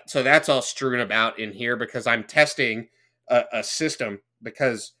so that's all strewn about in here because I'm testing a system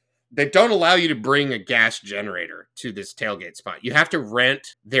because they don't allow you to bring a gas generator to this tailgate spot. You have to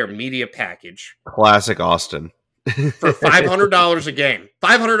rent their media package. Classic Austin. For $500 a game.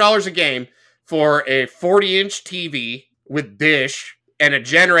 $500 a game for a 40-inch TV with dish and a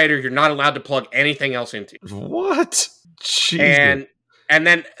generator you're not allowed to plug anything else into. What? Jesus. And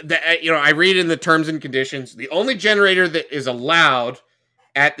then I read in the terms and conditions, the only generator that is allowed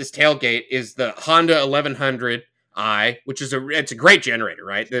at this tailgate is the Honda 1100i, which is it's a great generator,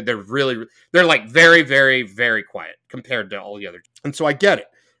 right? They're like very, very, very quiet compared to all the other. And so I get it,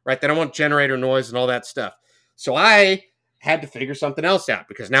 right? They don't want generator noise and all that stuff. So I had to figure something else out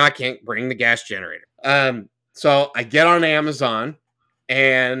because now I can't bring the gas generator. So I get on Amazon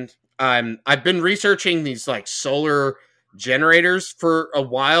and I've been researching these like solar generators for a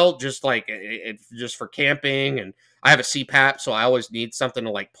while, just like just for camping, and I have a CPAP, so I always need something to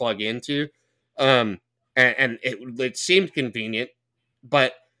like plug into. And it seemed convenient,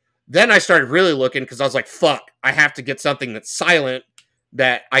 but then I started really looking because I was like, fuck, I have to get something that's silent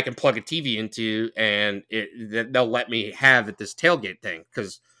that I can plug a TV into, and that they'll let me have at this tailgate thing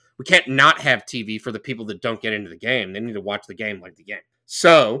because we can't not have TV for the people that don't get into the game. They need to watch the game like the game.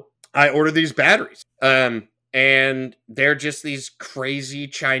 So I ordered these batteries. And they're just these crazy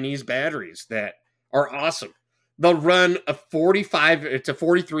Chinese batteries that are awesome. They'll run it's a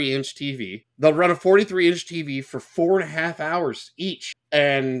 43-inch TV. They'll run a 43-inch TV for 4.5 hours each.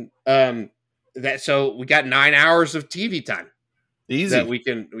 And so we got 9 hours of TV time. Easy. That we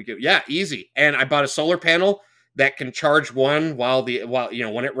can easy. And I bought a solar panel that can charge one while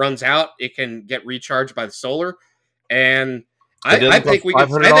when it runs out, it can get recharged by the solar. And I think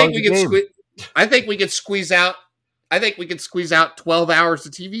we could squeeze out 12 hours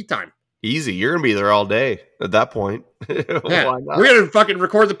of TV time. Easy. You're going to be there all day at that point. Yeah. We're going to fucking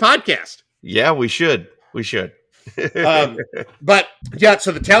record the podcast. Yeah, we should. But yeah,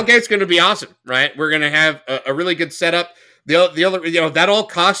 so the tailgate's going to be awesome, right? We're going to have a really good setup. The other, that all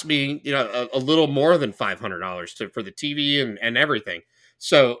cost me, a little more than $500 for the TV and everything.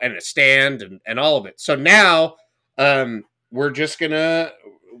 So, and a stand and all of it. So now, we're just gonna,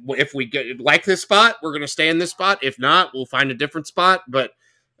 if we like this spot, we're gonna stay in this spot. If not, we'll find a different spot. But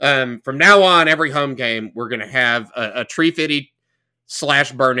from now on, every home game, we're gonna have a Tree Fitty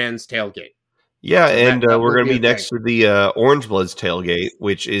 / Burn Ends tailgate. Yeah, and we're going to be next to the Orange Bloods tailgate,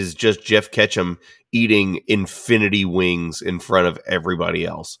 which is just Jeff Ketchum eating infinity wings in front of everybody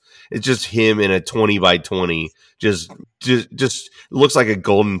else. It's just him in a 20x20. Just looks like a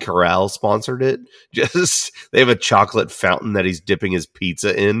Golden Corral sponsored it. Just they have a chocolate fountain that he's dipping his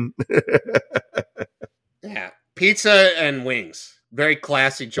pizza in. Yeah, pizza and wings. Very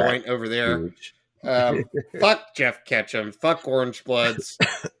classy joint over there. Fuck Jeff Ketchum. Fuck Orange Bloods.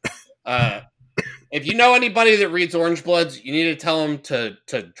 If you know anybody that reads Orange Bloods, you need to tell them to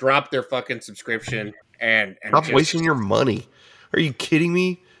drop their fucking subscription and stop wasting your money. Are you kidding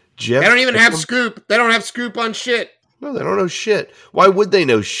me, Jeff? They don't even have Scoop. They don't have Scoop on shit. No, they don't know shit. Why would they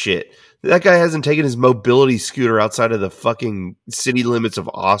know shit? That guy hasn't taken his mobility scooter outside of the fucking city limits of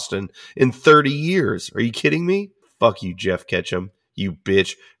Austin in 30 years. Are you kidding me? Fuck you, Jeff Ketchum. you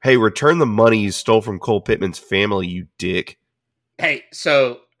bitch. Hey, return the money you stole from Cole Pittman's family, you dick. Hey,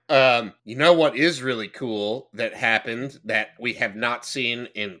 so you know what is really cool that happened that we have not seen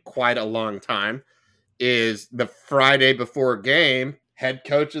in quite a long time is the Friday before game, head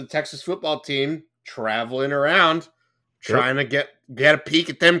coach of the Texas football team traveling around trying to get a peek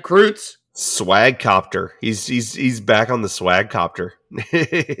at them recruits. Swag copter. He's back on the swag copter.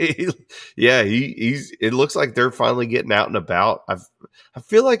 Yeah, he's. It looks like they're finally getting out and about. I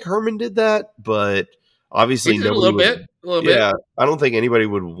feel like Herman did that, but obviously a little bit. I don't think anybody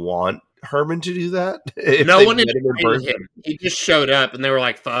would want Herman to do that. No one invited him. He just showed up, and they were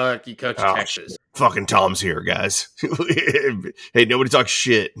like, "Fuck, you coach Texas." Fucking Tom's here, guys. Hey, nobody talks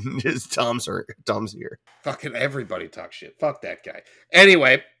shit. Just Tom's here. Fucking everybody talks shit. Fuck that guy.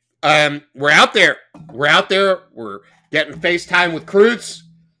 Anyway. We're out there. We're getting FaceTime with recruits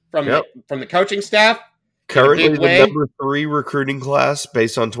from the coaching staff. Currently the number 3 recruiting class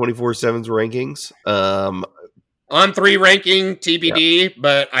based on 24/7's rankings. On 3 ranking TBD,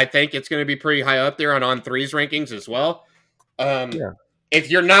 but I think it's going to be pretty high up there on 3's rankings as well.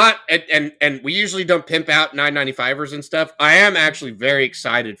 If you're not, and we usually don't pimp out 995ers and stuff, I am actually very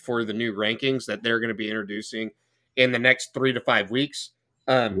excited for the new rankings that they're going to be introducing in the next 3 to 5 weeks.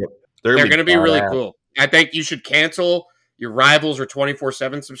 They're going to be really cool. I think you should cancel your Rivals or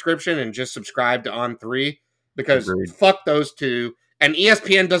 24/7 subscription and just subscribe to On3 because fuck those two. And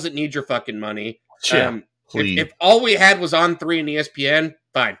ESPN doesn't need your fucking money. If all we had was On3 and ESPN,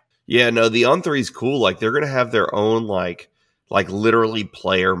 fine. Yeah, no, the On3 is cool. Like they're going to have their own like literally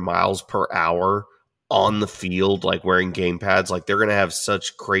player miles per hour on the field, like wearing game pads. Like they're going to have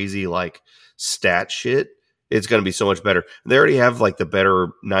such crazy like stat shit. It's going to be so much better. They already have like the better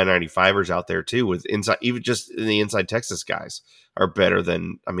 995ers out there too with inside, even just the Inside Texas guys are better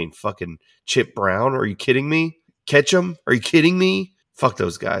than, fucking Chip Brown. Are you kidding me? Ketchum? Are you kidding me? Fuck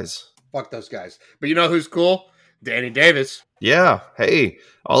those guys. But you know who's cool? Danny Davis. Yeah. Hey,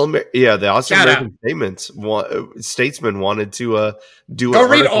 the Awesome American Statesman wanted to do. Go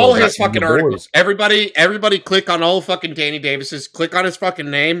read all his fucking articles. Everybody, click on all fucking Danny Davis's. Click on his fucking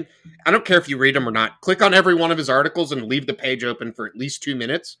name. I don't care if you read them or not. Click on every one of his articles and leave the page open for at least 2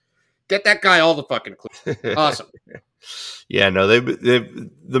 minutes. Get that guy all the fucking clicks. Awesome. Yeah, no,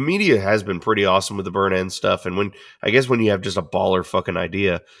 the media has been pretty awesome with the burn end stuff, and when you have just a baller fucking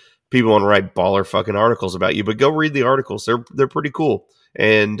idea, people want to write baller fucking articles about you, but go read the articles. They're pretty cool.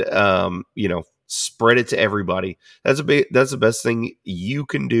 And, spread it to everybody. That's the best thing you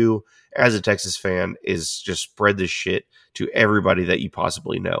can do as a Texas fan is just spread this shit to everybody that you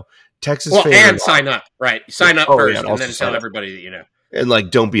possibly know. Texas fans. And sign up, right? Sign up first and then tell everybody that you know. And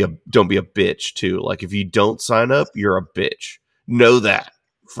like, don't be a bitch too. Like if you don't sign up, you're a bitch. Know that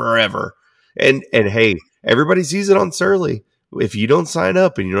forever. And hey, everybody sees it on Surly. If you don't sign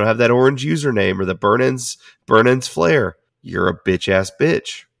up and you don't have that orange username or the burn ends flare, you're a bitch ass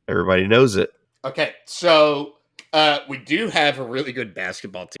bitch. Everybody knows it. Okay, so we do have a really good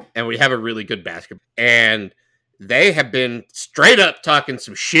basketball team, and we have a really good basketball, and they have been straight up talking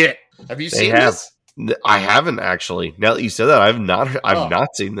some shit. Have you seen this? I haven't actually. Now that you said that, I've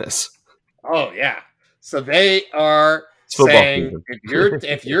not seen this. Oh yeah. So they are saying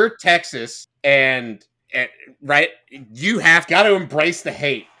if you're Texas and right, you have got to embrace the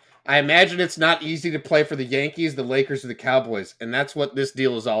hate. I imagine it's not easy to play for the Yankees, the Lakers, or the Cowboys, and that's what this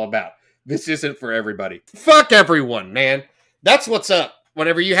deal is all about. This isn't for everybody. Fuck everyone, man. That's what's up.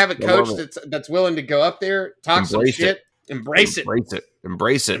 Whenever you have a coach that's willing to go up there, talk some shit, embrace it.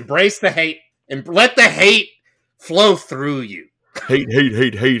 Embrace it. Embrace the hate. And let the hate flow through you. Hate. The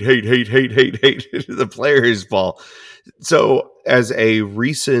player's ball. So, as a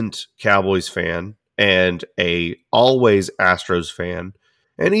recent Cowboys fan and a always Astros fan,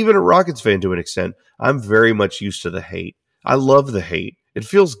 and even a Rockets fan to an extent, I'm very much used to the hate. I love the hate. It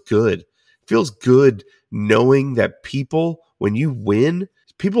feels good. It feels good knowing that people, when you win,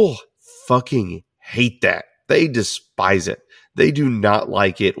 people fucking hate that. They despise it. They do not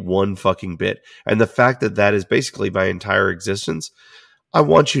like it one fucking bit. And the fact that is basically my entire existence, I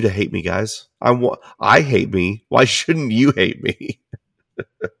want you to hate me, guys. I hate me. Why shouldn't you hate me?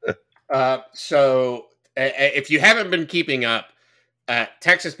 So if you haven't been keeping up,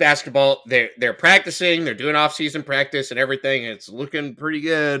 Texas basketball, they're practicing, they're doing off-season practice and everything. And it's looking pretty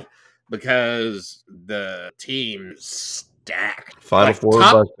good because the team's stacked. Final four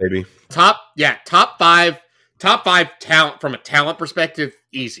bus, baby. Top five talent from a talent perspective,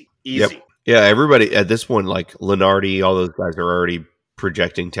 easy. Yep. Yeah, everybody at this point, like Lenardi, all those guys are already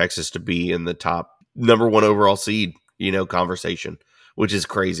projecting Texas to be in the top number 1 overall seed, conversation, which is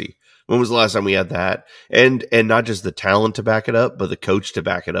crazy. When was the last time we had that? And not just the talent to back it up, but the coach to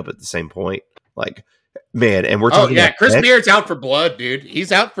back it up at the same point. Like, man, and we're talking about Chris Beard's out for blood, dude.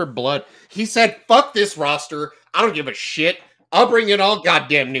 He's out for blood. He said, fuck this roster. I don't give a shit. I'll bring in all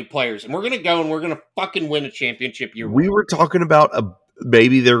goddamn new players, and we're going to go and we're going to fucking win a championship year. We were talking about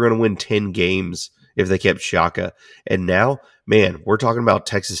maybe they're going to win 10 games if they kept Shaka. And now, man, we're talking about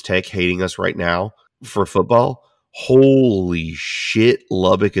Texas Tech hating us right now for football. Holy shit,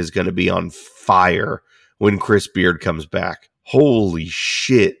 Lubbock is going to be on fire when Chris Beard comes back. Holy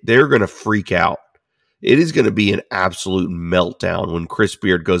shit, they're going to freak out. It is going to be an absolute meltdown when Chris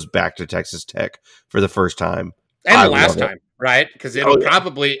Beard goes back to Texas Tech for the first time. And the last time, right? Because it'll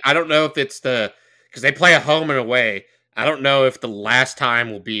probably, I don't know if it's because they play a home and away. I don't know if the last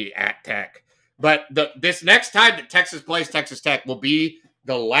time will be at Tech. But this next time that Texas plays Texas Tech will be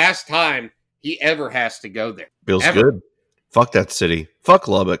the last time he ever has to go there. Feels good. Fuck that city. Fuck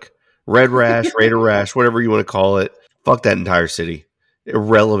Lubbock. Red Rash, Raider Rash, whatever you want to call it. Fuck that entire city.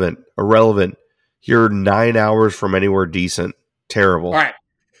 Irrelevant. You're 9 hours from anywhere decent. Terrible. All right.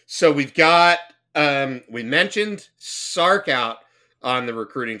 So we've got, we mentioned Sark out on the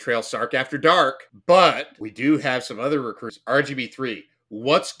recruiting trail, Sark After Dark, but we do have some other recruits. RGB3.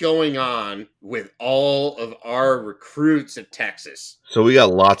 What's going on with all of our recruits at Texas? So we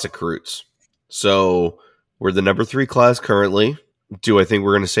got lots of recruits. So we're the number 3 class currently. Do I think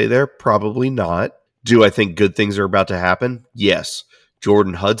we're going to stay there? Probably not. Do I think good things are about to happen? Yes.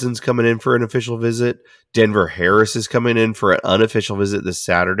 Jordan Hudson's coming in for an official visit. Denver Harris is coming in for an unofficial visit this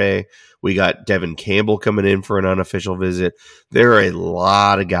Saturday. We got Devin Campbell coming in for an unofficial visit. There are a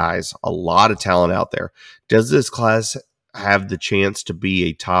lot of guys, a lot of talent out there. Does this class have the chance to be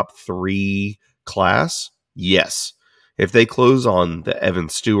a top 3 class? Yes. If they close on the Evan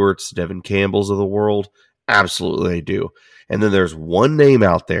Stewarts, Devin Campbells of the world, absolutely they do. And then there's one name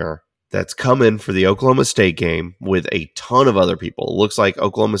out there that's come in for the Oklahoma State game with a ton of other people. It looks like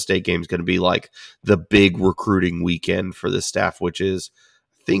Oklahoma State game is going to be like the big recruiting weekend for the staff, which is,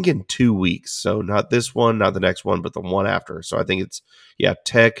 I think, in 2 weeks. So not this one, not the next one, but the one after. So I think it's,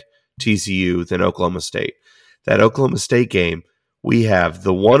 Tech, TCU, then Oklahoma State. That Oklahoma State game, we have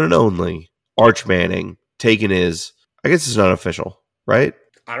the one and only Arch Manning taking his, I guess it's unofficial, right?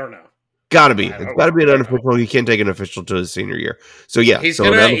 I don't know. Gotta be. It's got to be an unofficial. You can't take an official to his senior year. So yeah, he's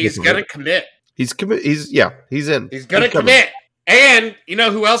gonna commit. He's in. He's gonna commit. And you know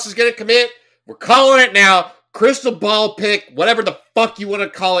who else is gonna commit? We're calling it now. Crystal ball pick, whatever the fuck you want to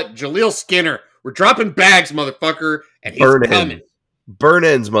call it. Jaleel Skinner. We're dropping bags, motherfucker, and he's coming. Burn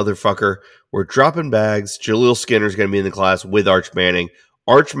ends, motherfucker. We're dropping bags. Jaleel Skinner's gonna be in the class with Arch Manning.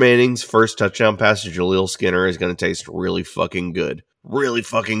 Arch Manning's first touchdown pass to Jaleel Skinner is gonna taste really fucking good. Really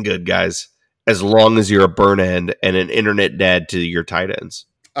fucking good, guys. As long as you're a burn end and an internet dad to your tight ends.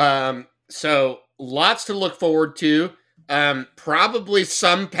 So lots to look forward to. Probably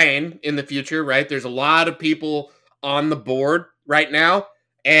some pain in the future, right? There's a lot of people on the board right now,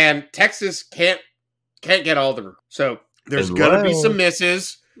 and Texas can't get all the. So there's gonna be some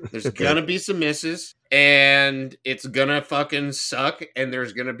misses. There's gonna be some misses, and it's gonna fucking suck, and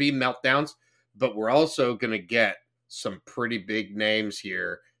there's gonna be meltdowns. But we're also gonna get some pretty big names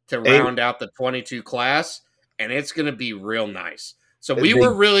here to round out the 22 class, and it's going to be real nice. So we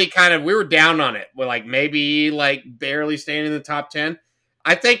were really we were down on it. We're maybe barely staying in the top 10.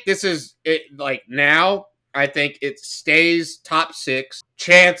 I think this is it. Now, I think it stays top 6.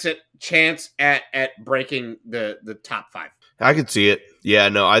 Chance at breaking the top 5. I could see it. Yeah,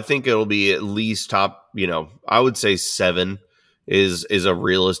 no, I think it'll be at least top. I would say 7. Is a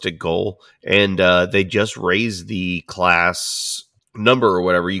realistic goal, and they just raised the class number or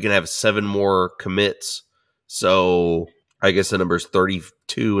whatever. You can have 7 more commits, so I guess the number is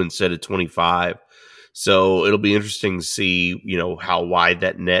 32 instead of 25. So it'll be interesting to see, how wide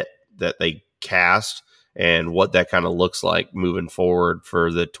that net that they cast and what that kind of looks like moving forward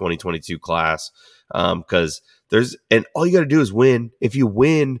for the 2022 class. Because and all you got to do is win. If you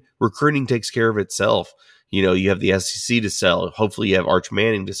win, recruiting takes care of itself. You have the SEC to sell. Hopefully you have Arch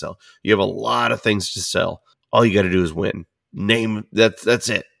Manning to sell. You have a lot of things to sell. All you got to do is win. That's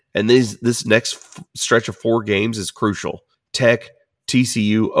it. And this next stretch of 4 games is crucial. Tech,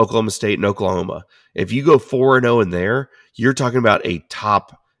 TCU, Oklahoma State, and Oklahoma. If you go 4-0 in there, you're talking about a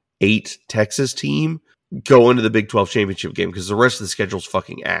top 8 Texas team going to the Big 12 championship game because the rest of the schedule's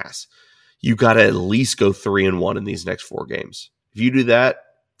fucking ass. You got to at least go 3-1 in these next 4 games. If you do that,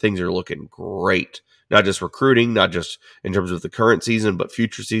 things are looking great. Not just recruiting, not just in terms of the current season, but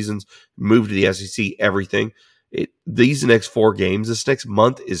future seasons, move to the SEC, everything. These next 4 games, this next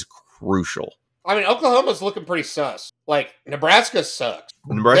month is crucial. I mean, Oklahoma's looking pretty sus. Like, Nebraska sucks.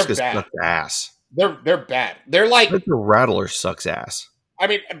 Nebraska sucks ass. They're bad. They're like the Rattler sucks ass. I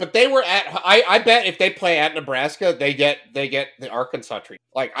mean, but they were at. I bet if they play at Nebraska, they get the Arkansas treat.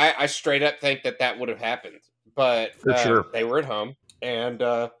 Like, I straight up think that would have happened. But for sure, they were at home, and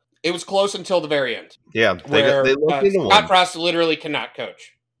it was close until the very end. Yeah, they Scott Frost literally cannot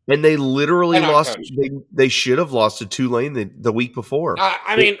coach. And they literally lost. They should have lost to Tulane the week before.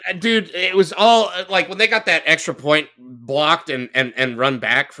 I mean, dude, it was all like when they got that extra point blocked and run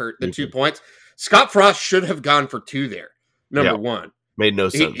back for the 2 points. Scott Frost should have gone for 2 there. Number one, made no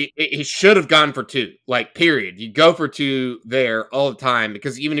sense. He should have gone for 2. Like, period. You go for 2 there all the time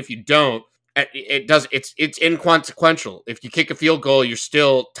because even if you don't, it's inconsequential. If you kick a field goal, you're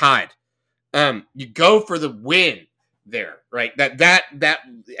still tied. You go for the win there, right? That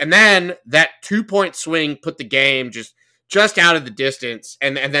and then that 2-point swing put the game just out of the distance,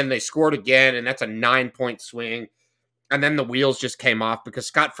 and then they scored again, and that's a 9-point swing, and then the wheels just came off because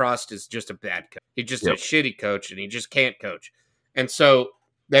Scott Frost is just a bad coach. He's just a shitty coach, and he just can't coach. And so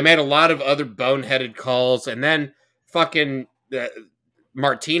they made a lot of other boneheaded calls, and then fucking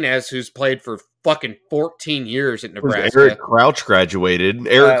Martinez, who's played for fucking 14 years at Nebraska. Eric Crouch graduated.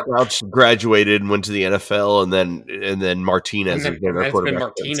 Crouch graduated and went to the NFL, and then Martinez. And then it's been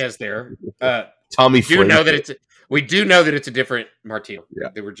Martinez there. Tommy Flynn. We do know that it's a different Martinez. Yeah.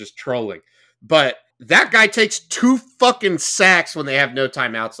 They were just trolling. But that guy takes 2 fucking sacks when they have no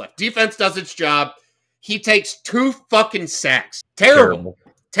timeouts left. Defense does its job. He takes 2 fucking sacks. Terrible.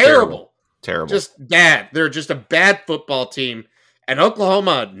 Just bad. They're just a bad football team. And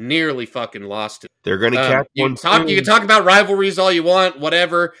Oklahoma nearly fucking lost it. They're going to catch one. You can talk about rivalries all you want,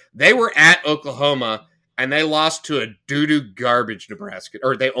 whatever. They were at Oklahoma, and they lost to a doo-doo garbage Nebraska.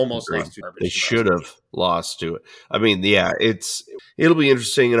 Or they almost lost to garbage. They should have lost to it. I mean, yeah, it'll be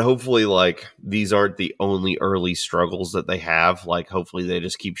interesting, and hopefully, like, these aren't the only early struggles that they have. Like, hopefully they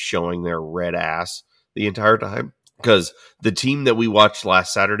just keep showing their red ass the entire time. Because the team that we watched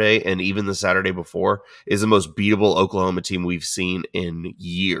last Saturday and even the Saturday before is the most beatable Oklahoma team we've seen in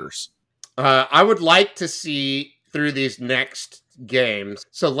years. I would like to see through these next games.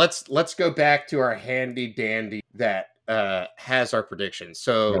 So let's go back to our handy dandy that has our predictions.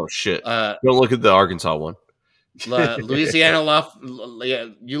 So shit. Don't look at the Arkansas one. Louisiana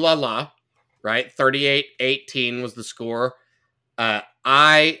ULA, right? 38-18 was the score. We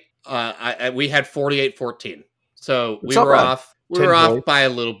had 48-14. So we were off. We were off by a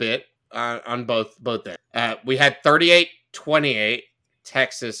little bit on both ends. We had 38-28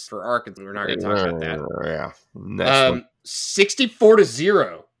 Texas for Arkansas. We're not going to talk about that. Yeah.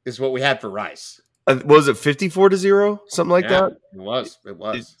 64-0 is what we had for Rice. Was it 54-0? Something like that? It was.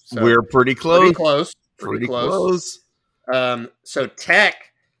 So we're pretty close. Pretty close. So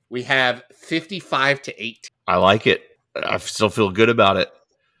Tech, we have 55-18. I like it. I still feel good about it.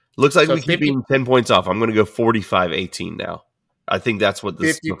 Looks like we keep being 10 points off. I'm going to go 45-18 now. I think that's what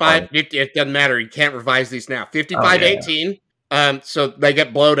this 55. It doesn't matter. You can't revise these now. 55-18. So they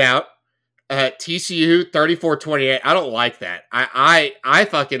get blowed out. TCU 34-28. I don't like that. I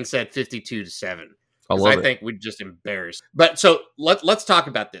fucfucking said 52-7. I think we'd just embarrass. But so let's talk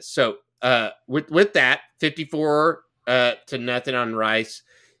about this. So with that 54 to nothing on Rice.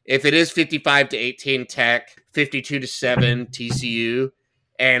 If it is 55-18 Tech, 52-7 TCU.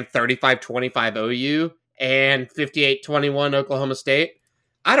 And 35-25 OU and 58-21 Oklahoma State.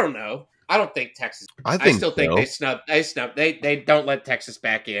 I don't know. I don't think Texas. I still think they snub. They don't let Texas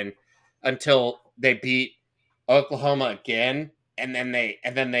back in until they beat Oklahoma again, and then they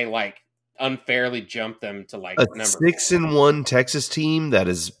like unfairly jump them to like a 6-1 Texas team that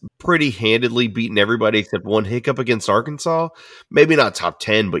is pretty handedly beating everybody except one hiccup against Arkansas. Maybe not top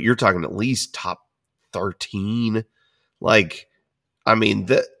 10, but you're talking at least top 13. Like. I mean,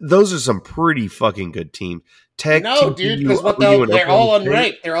 those are some pretty fucking good teams. Tech, no, dude, because they're all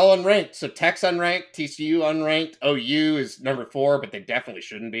unranked. They're all unranked. So Tech's unranked, TCU unranked, OU is number 4, but they definitely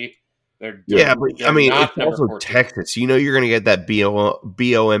shouldn't be. But I mean, it's also 14. Texas. You know, you're going to get that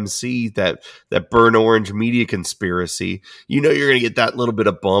BOMC, that burn orange media conspiracy. You know, you're going to get that little bit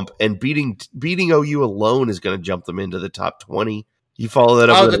of bump, and beating OU alone is going to jump them into the top 20. You follow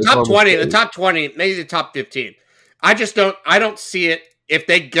that up? Oh, the top 20, maybe the top 15. I don't see it. If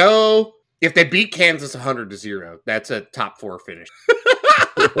they beat Kansas 100-0, that's a top 4 finish.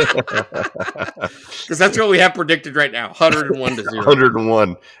 Because that's what we have predicted right now, 101-0.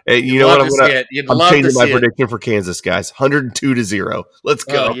 101. Hey, you know what? I'm changing my prediction for Kansas, guys. 102-0. Let's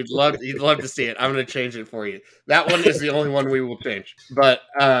go. Oh, you'd love to see it. I'm going to change it for you. That one is the only one we will change. But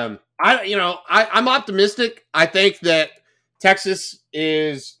I'm optimistic. I think that Texas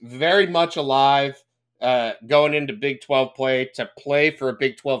is very much alive going into Big 12 play to play for a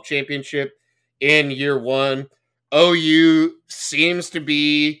Big 12 championship in year one. OU seems to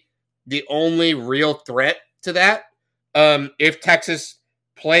be the only real threat to that. If Texas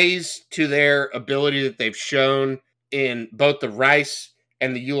plays to their ability that they've shown in both the Rice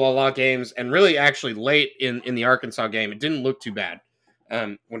and the ULA games, and really actually late in the Arkansas game, it didn't look too bad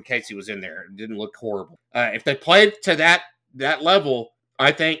when Casey was in there. It didn't look horrible. If they played to that level,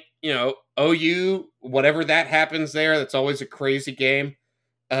 I think, OU, whatever that happens there, that's always a crazy game.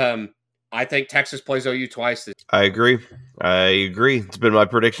 I think Texas plays OU twice. I agree. It's been my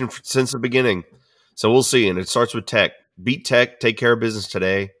prediction since the beginning. So we'll see. And it starts with Tech. Beat Tech. Take care of business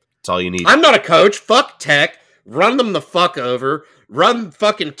today. That's all you need. I'm not a coach. Fuck Tech. Run them the fuck over. Run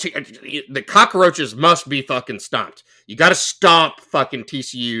fucking... the cockroaches must be fucking stomped. You got to stomp fucking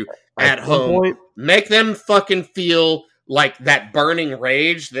TCU at home. Make them fucking feel like that burning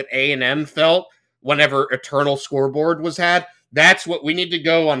rage that A&M felt whenever Eternal Scoreboard was had. That's what we need to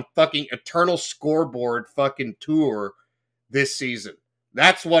go on fucking Eternal Scoreboard fucking tour this season.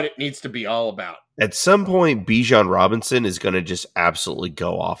 That's what it needs to be all about. At some point, Bijan Robinson is going to just absolutely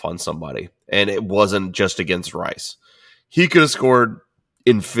go off on somebody. And it wasn't just against Rice. He could have scored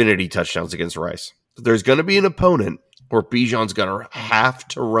infinity touchdowns against Rice. There's going to be an opponent where Bijan's going to have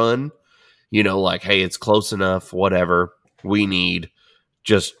to run, like, hey, it's close enough, whatever. We need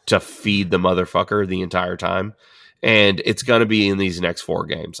just to feed the motherfucker the entire time. And it's going to be in these next 4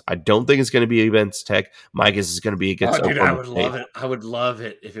 games. I don't think it's going to be against Tech. Mike is going to be against Oklahoma. I would love it. I would love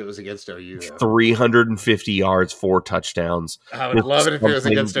it if it was against OU. 350 yards, 4 touchdowns. I would love it if it was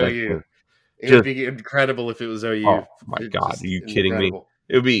against OU. It would be incredible if it was OU. Oh, my God. Are you kidding me?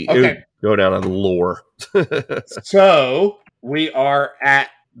 It would go down on lore. So we are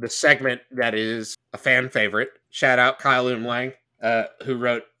at the segment that is a fan favorite. Shout out Kyle Umlang. Who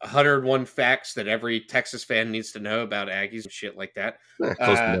wrote 101 facts that every Texas fan needs to know about Aggies and shit like that.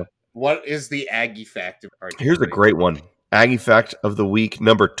 What is the Aggie fact? Here's a great one. Aggie fact of the week,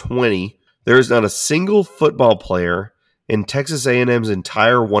 number 20. There is not a single football player in Texas A&M's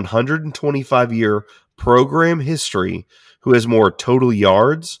entire 125-year program history who has more total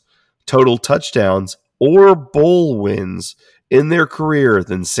yards, total touchdowns, or bowl wins in their career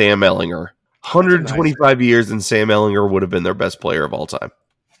than Sam Ehlinger. 125 years, and Sam Ehlinger would have been their best player of all time.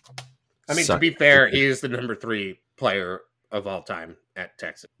 I mean, to be fair, he is the number 3 player of all time at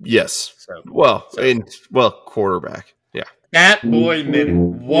Texas. Yes. Quarterback. Yeah. That boy minute.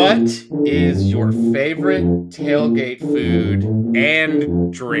 What is your favorite tailgate food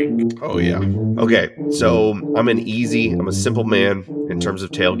and drink? Oh, yeah. Okay, so I'm a simple man in terms of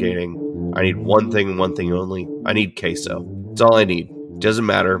tailgating. I need one thing and one thing only. I need queso. That's all I need. Doesn't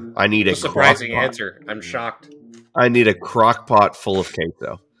matter. I need a surprising answer. I'm shocked. I need a crock pot full of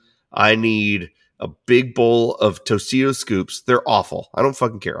queso. I need a big bowl of Tostito scoops. They're awful. I don't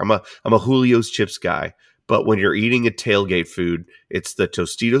fucking care. I'm a Julio's chips guy. But when you're eating a tailgate food, it's the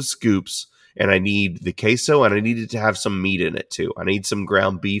Tostito scoops, and I need the queso, and I need it to have some meat in it too. I need some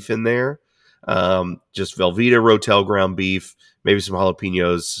ground beef in there. Just Velveeta Rotel ground beef, maybe some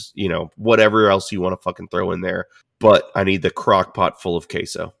jalapenos, whatever else you want to fucking throw in there. But I need the crock pot full of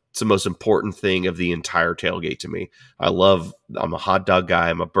queso. It's the most important thing of the entire tailgate to me. I'm a hot dog guy.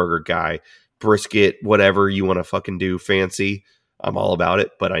 I'm a burger guy. Brisket, whatever you want to fucking do fancy, I'm all about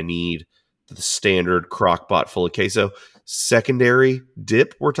it. But I need the standard crock pot full of queso. Secondary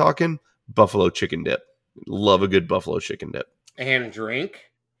dip, we're talking buffalo chicken dip. Love a good buffalo chicken dip. And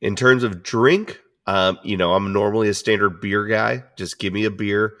drink? In terms of drink, I'm normally a standard beer guy. Just give me a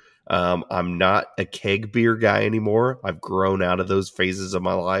beer. I'm not a keg beer guy anymore. I've grown out of those phases of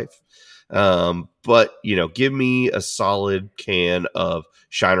my life. But give me a solid can of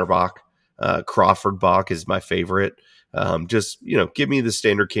Shiner Bock. Crawford Bock is my favorite. Give me the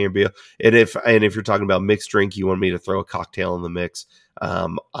standard can beer. And if you're talking about mixed drink, you want me to throw a cocktail in the mix.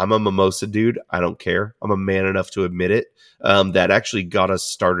 I'm a mimosa dude. I don't care. I'm a man enough to admit it. That actually got us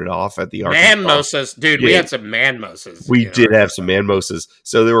started off at the Man-mosas. Dude, yeah. We had some man-mosas. We did have some man-mosas.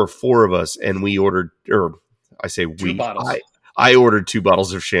 So there were 4 of us, and we ordered, or I say 2 bottles. I ordered 2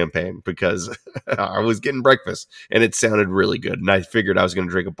 bottles of champagne because I was getting breakfast, and it sounded really good, and I figured I was going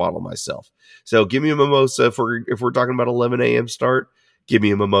to drink a bottle myself. So give me a mimosa. If we're talking about 11 a.m. start, give me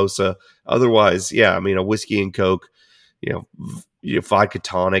a mimosa. Otherwise, yeah, a whiskey and Coke, vodka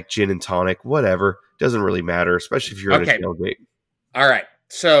tonic, gin and tonic, whatever. Doesn't really matter, especially if you're at a tailgate. All right.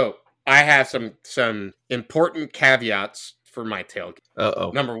 So I have some important caveats for my tailgate. Uh-oh.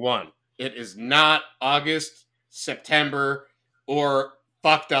 Number 1, it is not August, September, or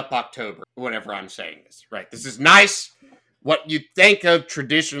fucked up October, whatever I'm saying is. Right. This is nice. what you think of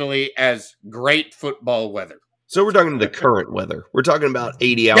traditionally as great football weather. So we're talking the current weather. We're talking about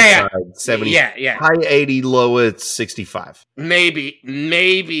 80 outside, 70, high 80, low at 65. Maybe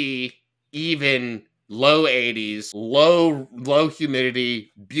even low 80s, low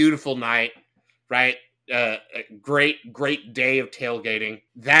humidity, beautiful night, right? Great day of tailgating.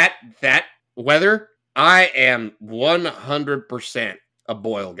 That weather, I am 100% a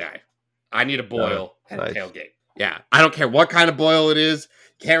boil guy. I need a boil and a tailgate. Yeah, I don't care what kind of boil it is.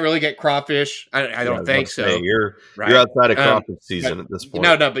 Can't really get crawfish. I don't think so. Say, you're outside of crawfish season at this point.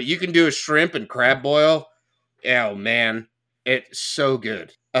 No, but you can do a shrimp and crab boil. Oh man, it's so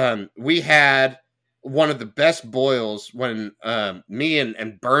good. We had one of the best boils when me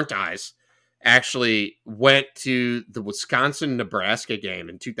and Burnt Eyes actually went to the Wisconsin-Nebraska game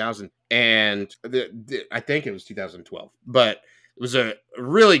in 2000, and I think it was 2012. But it was a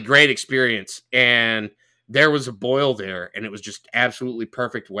really great experience, and there was a boil there, and it was just absolutely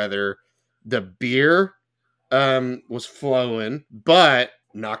perfect weather. The beer was flowing, but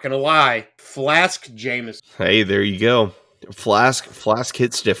not gonna lie, Flask Jameson. Hey, there you go. Flask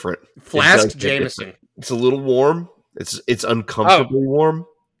hits different. Flask Jameson. It's a little warm. It's uncomfortably warm.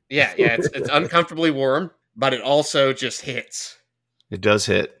 Yeah, it's uncomfortably warm, but it also just hits. It does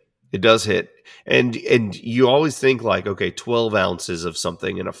hit. And you always think like, okay, 12 ounces of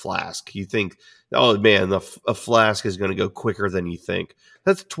something in a flask. You think, oh man, a flask is going to go quicker than you think.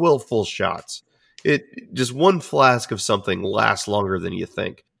 That's 12 full shots. Just one flask of something lasts longer than you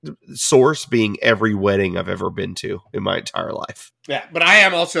think. Source being every wedding I've ever been to in my entire life. Yeah, but I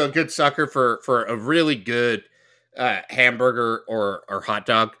am also a good sucker for a really good hamburger or hot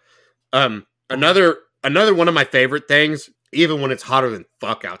dog. Another one of my favorite things, even when it's hotter than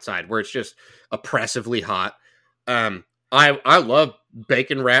fuck outside, where it's just oppressively hot. I love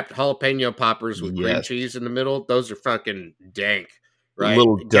bacon wrapped jalapeno poppers with green cheese in the middle. Those are fucking dank, right?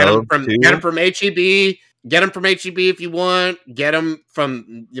 Get them from HEB. Get them from HEB if you want. Get them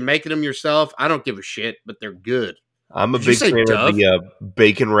from you're making them yourself. I don't give a shit, but they're good. I'm a big fan of the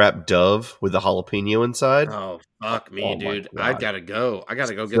bacon wrapped Dove with the jalapeno inside. Oh fuck me, dude! I gotta go. I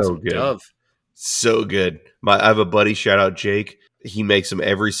gotta go get some Dove. So good. I have a buddy. Shout out Jake. He makes them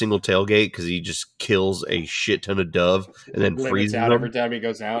every single tailgate because he just kills a shit ton of Dove and then freezes out them every time he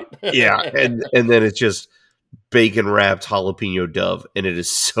goes out. Yeah, and then it's just bacon wrapped jalapeno Dove, and it is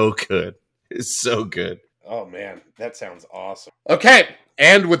so good. It's so good. Oh man, that sounds awesome. Okay,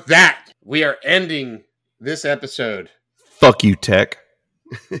 and with that, we are ending this episode. Fuck you, tech.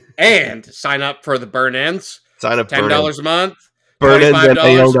 And sign up for the Burn Ends. Sign up $10 a month.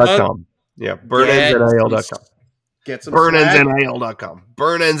 BurnEndsNIL.com. Yeah, BurnEndsNIL.com. Get some BurnEndsNIL.com.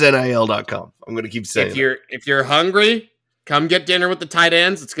 BurnEndsNIL.com. I'm going to keep saying if you're hungry, come get dinner with the tight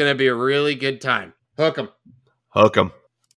ends. It's going to be a really good time. Hook 'em. Hook 'em.